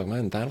 But I was like,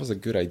 man, that was a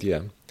good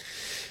idea.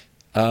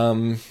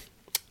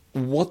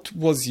 What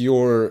was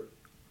your,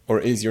 or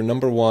is your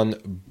number one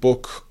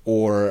book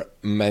or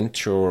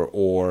mentor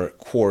or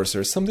course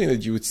or something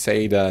that you would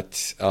say that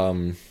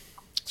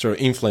sort of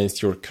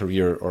influenced your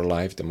career or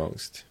life the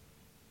most?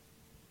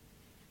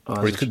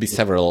 Or it could be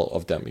several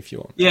of them if you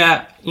want.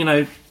 Yeah,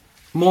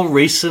 more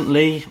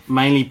recently,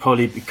 mainly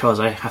probably because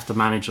I have to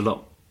manage a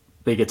lot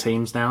bigger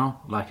teams now.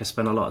 Like I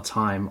spend a lot of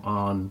time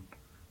on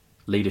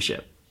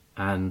leadership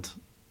and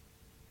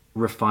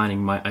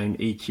refining my own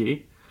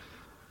EQ.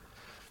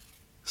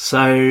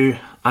 So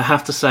I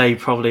have to say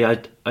probably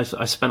I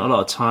spent a lot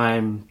of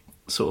time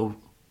sort of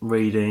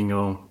reading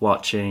or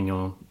watching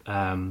or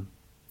Simon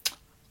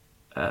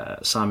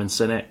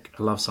Sinek.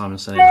 I love Simon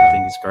Sinek. I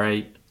think he's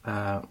great.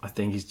 I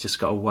think he's just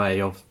got a way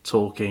of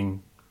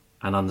talking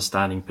and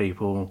understanding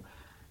people.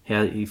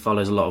 He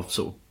follows a lot of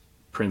sort of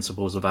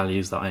principles or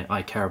values that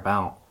I care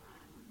about.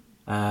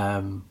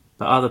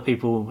 But other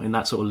people in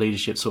that sort of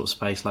leadership sort of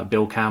space, like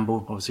Bill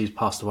Campbell, obviously he's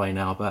passed away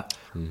now, but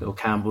Bill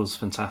Campbell's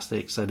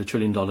fantastic. So The $1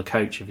 Trillion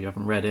Coach, if you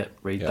haven't read it,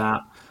 read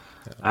that.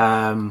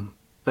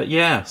 But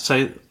yeah,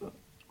 so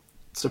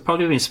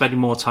probably been spending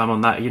more time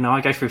on that.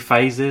 I go through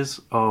phases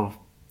of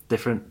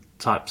different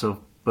types of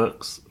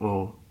books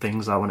or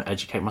things I want to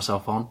educate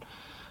myself on.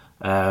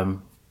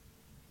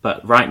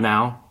 But right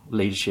now,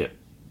 leadership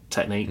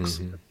techniques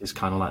is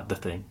kind of like the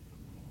thing.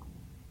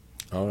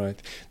 All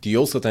right. Do you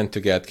also tend to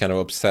get kind of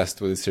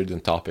obsessed with a certain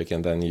topic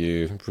and then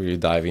you really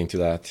dive into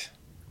that?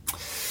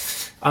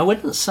 I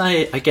wouldn't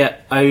say I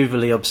get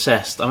overly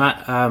obsessed.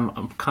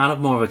 I'm kind of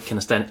more of a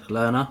kinesthetic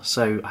learner,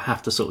 so I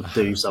have to sort of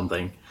do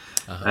something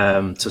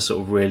to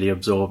sort of really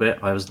absorb it.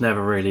 I was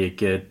never really a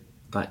good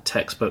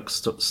textbook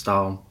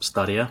style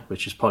studier,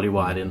 which is probably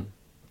why I didn't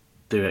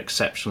do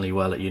exceptionally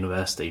well at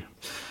university.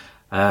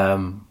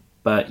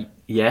 But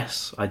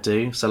yes, I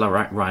do. So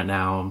right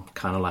now, I'm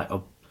kind of like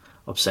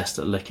obsessed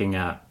at looking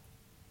at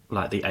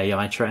like the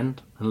AI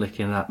trend and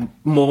looking at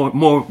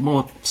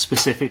more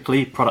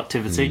specifically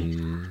productivity.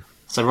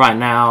 So right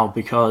now,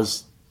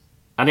 because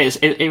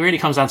it really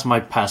comes down to my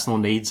personal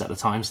needs at the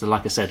time. So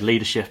like I said,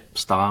 leadership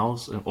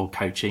styles or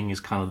coaching is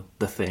kind of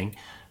the thing.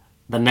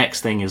 The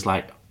next thing is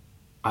like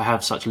I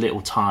have such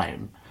little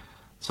time,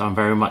 so I'm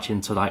very much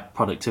into like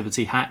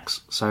productivity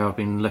hacks. So I've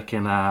been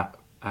looking at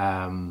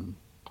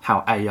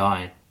how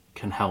AI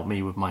can help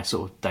me with my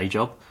sort of day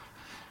job.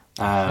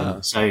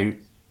 So,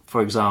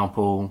 for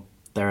example,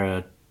 there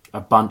are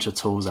a bunch of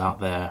tools out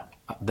there.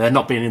 They're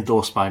not being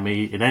endorsed by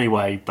me in any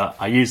way, but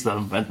I use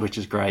them, which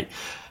is great.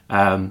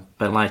 But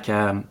like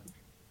a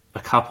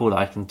couple that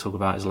I can talk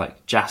about is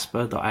like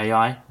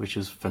Jasper.ai, which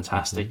is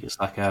fantastic. It's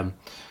like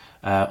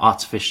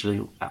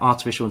artificial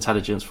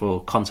intelligence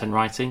for content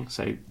writing.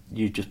 So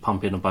you just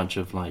pump in a bunch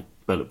of like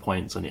bullet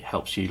points and it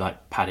helps you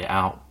like pad it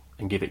out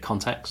and give it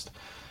context,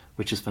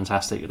 which is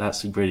fantastic.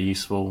 That's really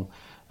useful.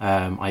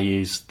 I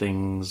use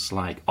things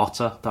like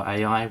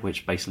Otter.ai,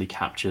 which basically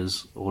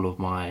captures all of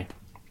my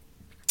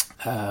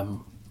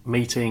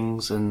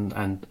meetings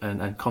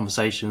and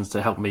conversations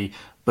to help me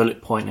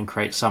bullet point and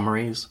create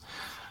summaries.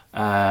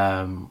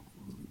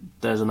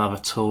 There's another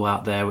tool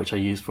out there which I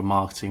use for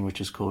marketing,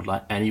 which is called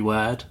like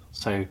AnyWord.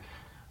 So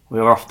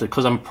we're often,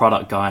 because I'm a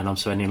product guy and I'm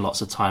spending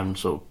lots of time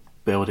sort of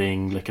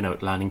building, looking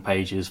at landing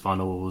pages,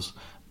 funnels,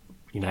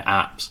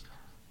 apps.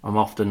 I'm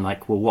often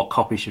like, well, what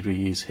copy should we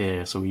use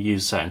here? So we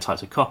use certain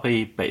types of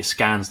copy, but it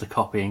scans the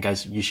copy and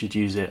goes, you should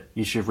use it.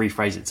 You should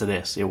rephrase it to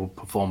this. It will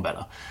perform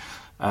better.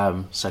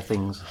 So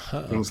things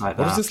like that.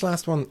 What was this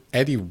last one?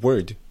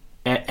 AnyWord?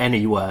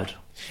 AnyWord.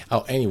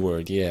 Oh,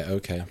 AnyWord. Yeah.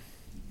 Okay.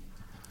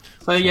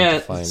 So yeah,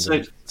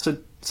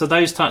 so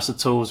those types of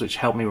tools which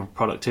help me with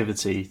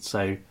productivity.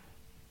 So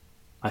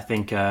I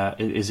think it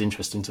is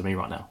interesting to me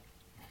right now.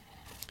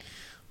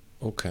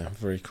 Okay,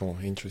 very cool,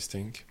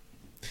 interesting.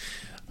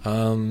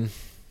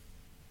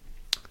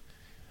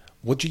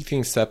 What do you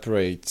think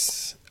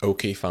separates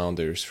okay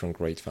founders from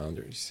great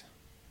founders?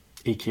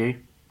 EQ,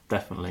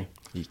 definitely.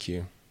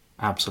 EQ,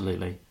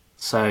 absolutely.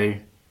 So,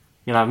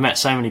 I've met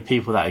so many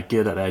people that are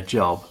good at their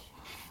job,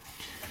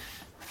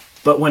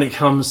 but when it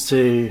comes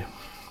to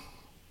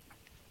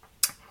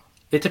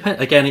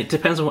it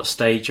depends on what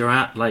stage you're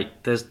at.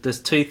 Like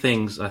there's two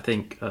things I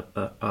think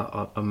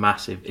are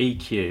massive.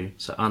 EQ,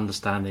 so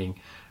understanding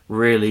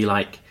really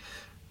like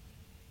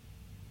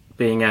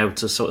being able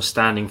to sort of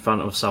stand in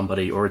front of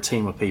somebody or a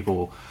team of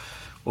people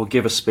or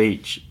give a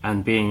speech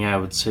and being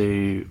able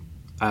to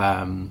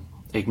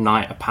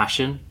ignite a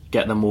passion,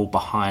 get them all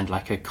behind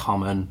like a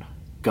common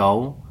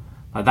goal.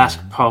 Like that's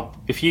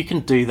if you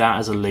can do that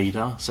as a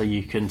leader, so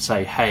you can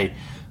say, hey,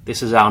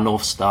 this is our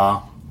North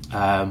Star,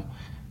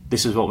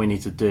 this is what we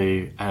need to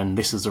do, and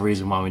this is the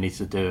reason why we need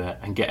to do it,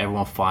 and get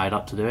everyone fired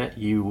up to do it,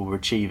 you will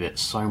achieve it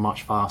so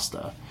much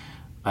faster.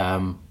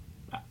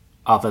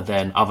 Other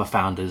than other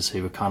founders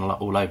who are kind of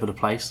like all over the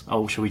place.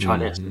 Oh, should we try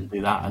this and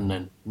do that? And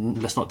then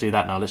let's not do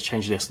that now. Let's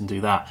change this and do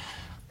that.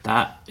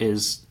 that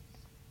is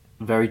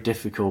a very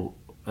difficult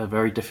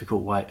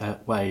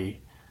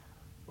way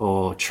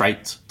or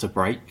trait to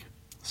break.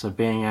 So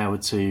being able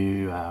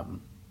to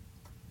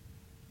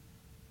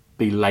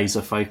be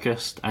laser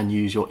focused and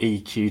use your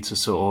EQ to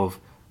sort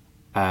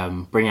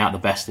of bring out the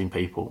best in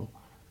people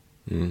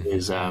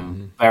is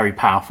very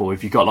powerful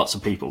if you've got lots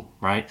of people,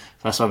 right?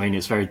 That's what I mean.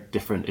 It's very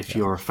different if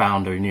you're a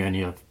founder and you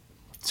only have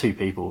two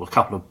people, a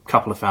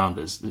couple of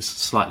founders. It's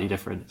slightly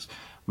different.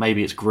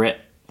 Maybe it's grit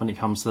when it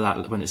comes to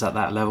that, when it's at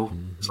that level.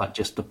 It's like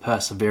just the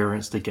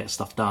perseverance to get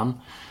stuff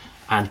done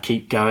and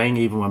keep going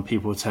even when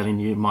people are telling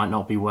you it might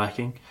not be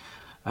working.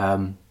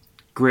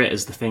 Grit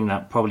is the thing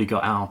that probably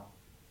got our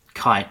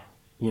kite,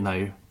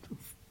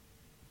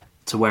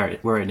 to where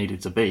it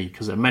needed to be,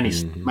 because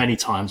many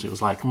times it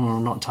was like,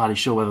 I'm not entirely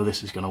sure whether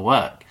this is going to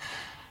work,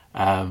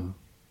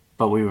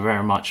 but we were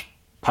very much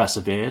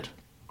persevered,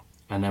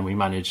 and then we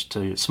managed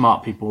to.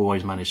 Smart people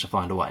always manage to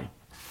find a way.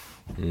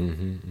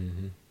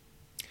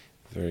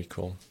 Very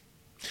cool.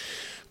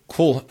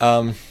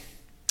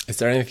 Is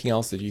there anything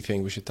else that you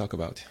think we should talk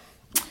about?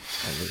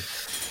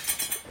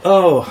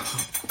 Oh,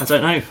 I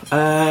don't know.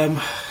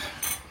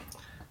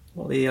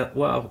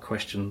 What other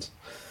questions?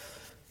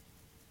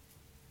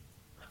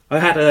 I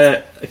had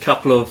a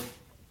couple of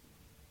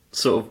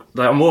sort of.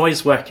 I'm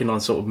always working on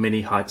sort of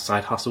mini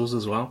side hustles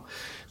as well.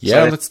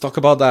 Yeah, let's talk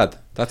about that.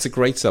 That's a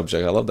great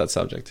subject. I love that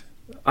subject.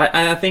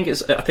 I think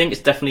it's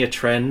definitely a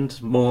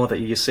trend more that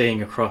you're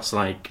seeing across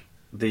like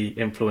the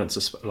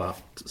influencers,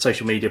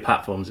 social media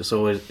platforms.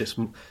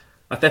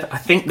 I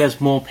think there's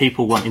more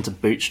people wanting to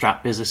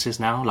bootstrap businesses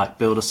now, like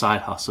build a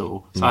side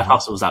hustle. Side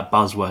hustle is that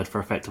buzzword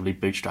for effectively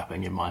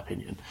bootstrapping, in my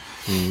opinion.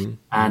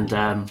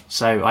 And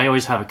so I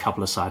always have a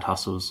couple of side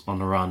hustles on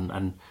the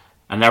run,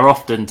 and they're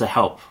often to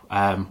help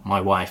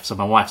my wife. So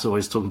my wife's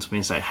always talking to me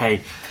and saying,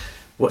 "Hey,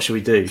 what should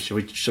we do? Should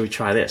we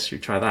try this? Should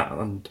we try that?"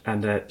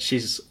 And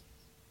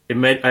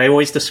I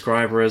always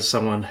describe her as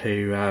someone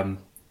who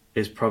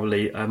is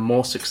probably a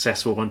more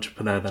successful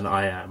entrepreneur than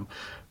I am,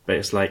 but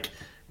it's like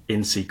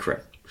in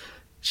secret.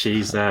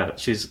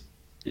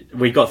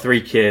 We got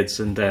 3 kids,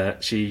 and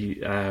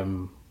she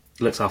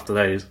looks after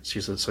those.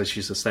 She's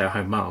a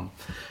stay-at-home mum,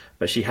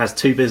 but she has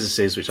 2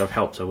 businesses which I've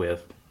helped her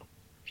with.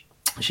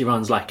 She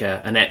runs like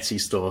an Etsy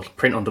store,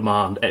 print on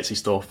demand Etsy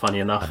store. Funny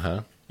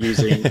enough,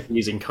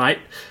 using Kite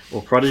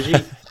or Prodigy,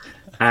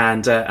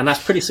 and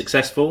that's pretty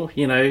successful.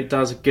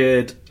 Does a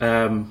good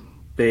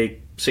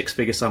big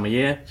 6-figure sum a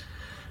year,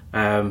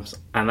 and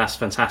that's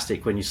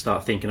fantastic when you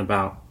start thinking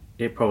about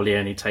it. Probably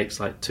only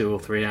takes like 2 or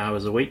 3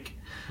 hours a week.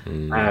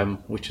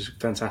 Which is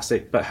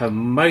fantastic. But her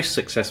most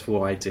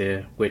successful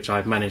idea, which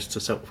I've managed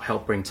to sort of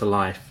help bring to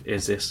life,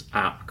 is this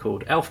app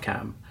called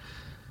Elfcam.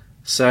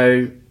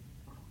 So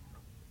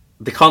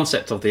the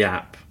concept of the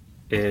app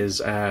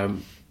is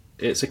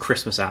it's a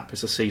Christmas app.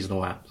 It's a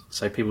seasonal app.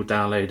 So people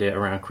download it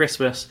around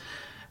Christmas,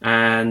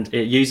 and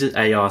it uses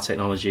AR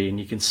technology, and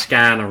you can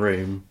scan a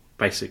room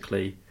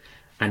basically,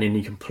 and then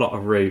you can plot a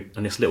route,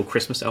 and this little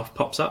Christmas elf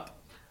pops up.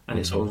 And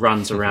it sort of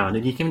runs around,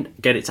 and you can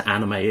get it to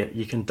animate it.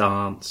 You can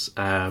dance.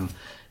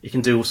 You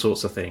can do all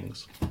sorts of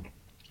things.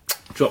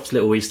 Drops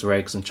little Easter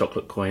eggs and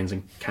chocolate coins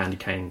and candy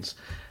canes.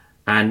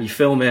 And you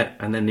film it,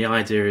 and then the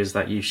idea is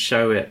that you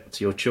show it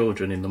to your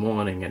children in the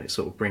morning, and it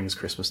sort of brings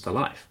Christmas to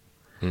life.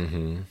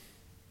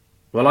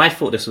 Well, I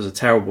thought this was a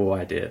terrible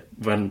idea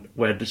when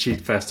she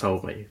first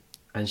told me.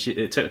 And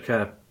it took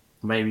her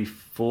maybe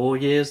 4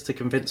 years to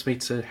convince me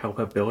to help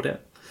her build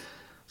it.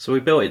 So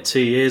we built it 2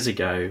 years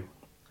ago.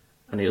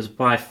 And it was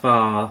by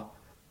far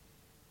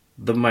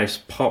the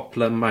most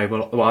popular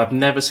mobile. Well, I've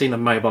never seen a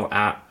mobile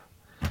app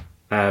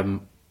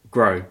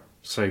grow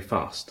so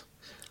fast.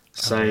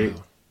 So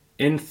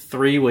in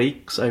 3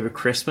 weeks over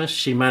Christmas,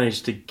 she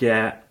managed to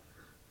get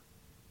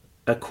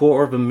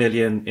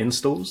 250,000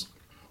 installs.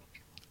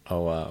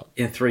 Oh, wow.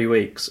 In 3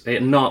 weeks.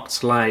 It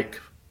knocked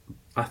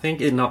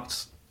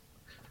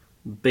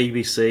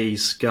BBC,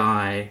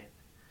 Sky,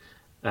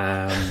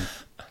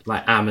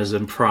 like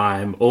Amazon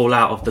Prime, all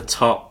out of the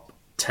top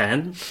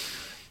 10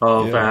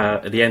 of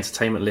the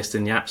entertainment list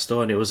in the App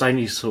Store, and it was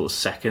only sort of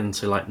second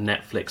to like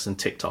Netflix and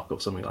TikTok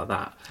or something like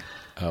that.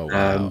 Oh,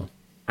 wow.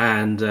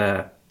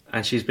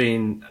 And she's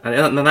been,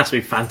 and that's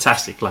been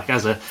fantastic. Like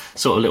as a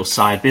sort of little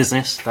side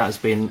business, that has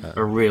been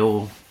a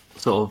real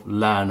sort of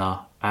learner,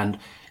 and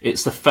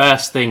it's the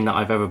first thing that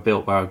I've ever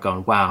built where I've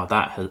gone, wow,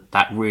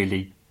 that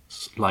really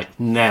like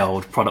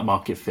nailed product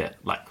market fit,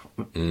 like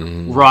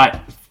right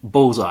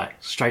bullseye,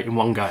 straight in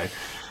one go.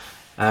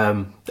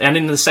 And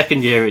in the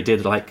second year, it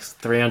did like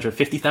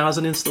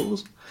 350,000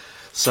 installs.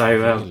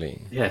 So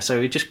really? So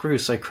it just grew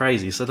so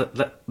crazy. So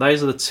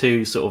those are the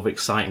 2 sort of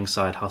exciting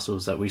side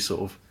hustles that we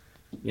sort of,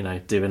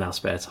 do in our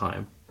spare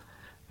time,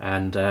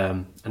 and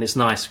it's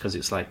nice because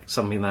it's like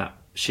something that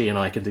she and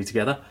I can do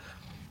together.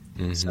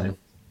 So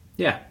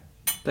yeah,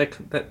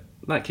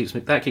 that keeps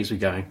me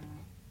going.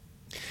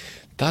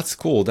 That's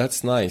cool.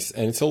 That's nice,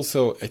 and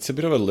it's a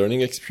bit of a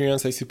learning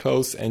experience, I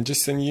suppose, and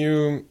just a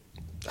new.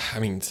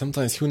 I mean,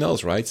 sometimes, who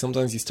knows, right?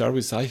 Sometimes you start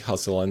with side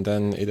hustle and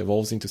then it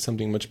evolves into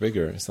something much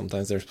bigger.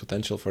 Sometimes there's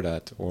potential for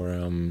that. Or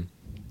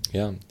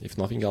yeah, if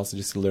nothing else,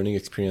 just a learning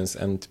experience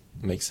and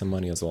make some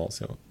money as well.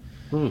 So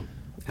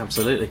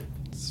absolutely.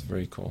 It's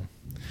very cool.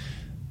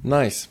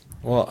 Nice.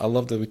 Well, I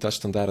love that we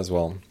touched on that as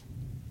well.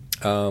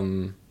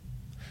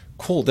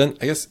 Cool. Then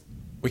I guess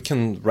we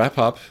can wrap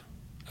up.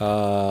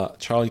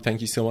 Charlie,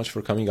 thank you so much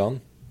for coming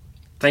on.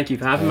 Thank you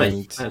for having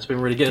me. It's been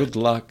really good. Good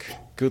luck.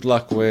 Good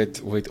luck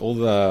with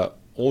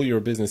all your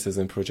businesses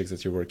and projects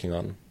that you're working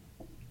on.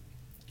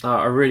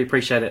 I really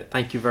appreciate it.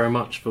 Thank you very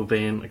much for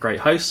being a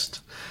great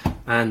host.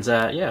 And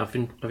yeah, I've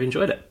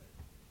enjoyed it.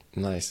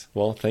 Nice.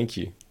 Well, thank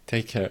you.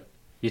 Take care.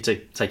 You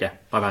too. Take care.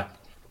 Bye-bye.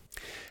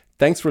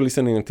 Thanks for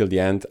listening until the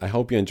end. I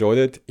hope you enjoyed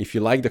it. If you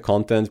like the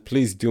content,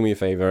 please do me a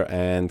favor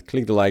and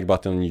click the like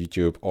button on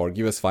YouTube or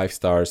give us 5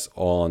 stars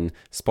on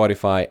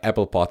Spotify,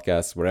 Apple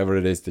Podcasts, wherever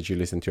it is that you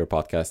listen to your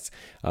podcasts.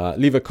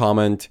 Leave a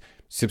comment,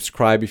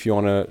 subscribe if you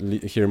want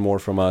to hear more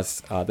from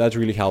us. That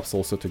really helps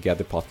also to get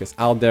the podcast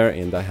out there,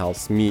 and that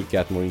helps me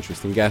get more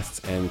interesting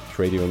guests and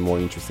create even more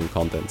interesting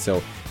content.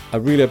 So I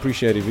really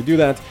appreciate it if you do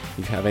that. If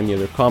you have any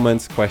other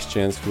comments,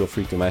 questions, feel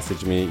free to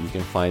message me. You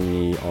can find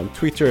me on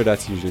Twitter.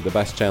 That's usually the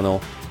best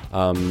channel.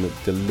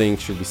 The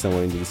link should be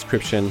somewhere in the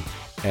description.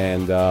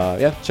 And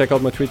yeah, check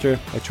out my Twitter.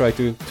 I try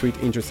to tweet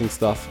interesting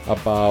stuff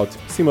about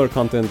similar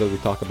content that we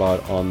talk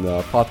about on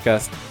the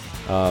podcast,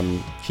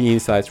 key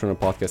insights from the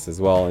podcast as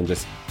well, and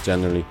just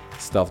generally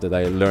stuff that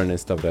I learn and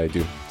stuff that I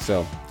do.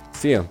 So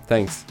see you.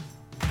 Thanks.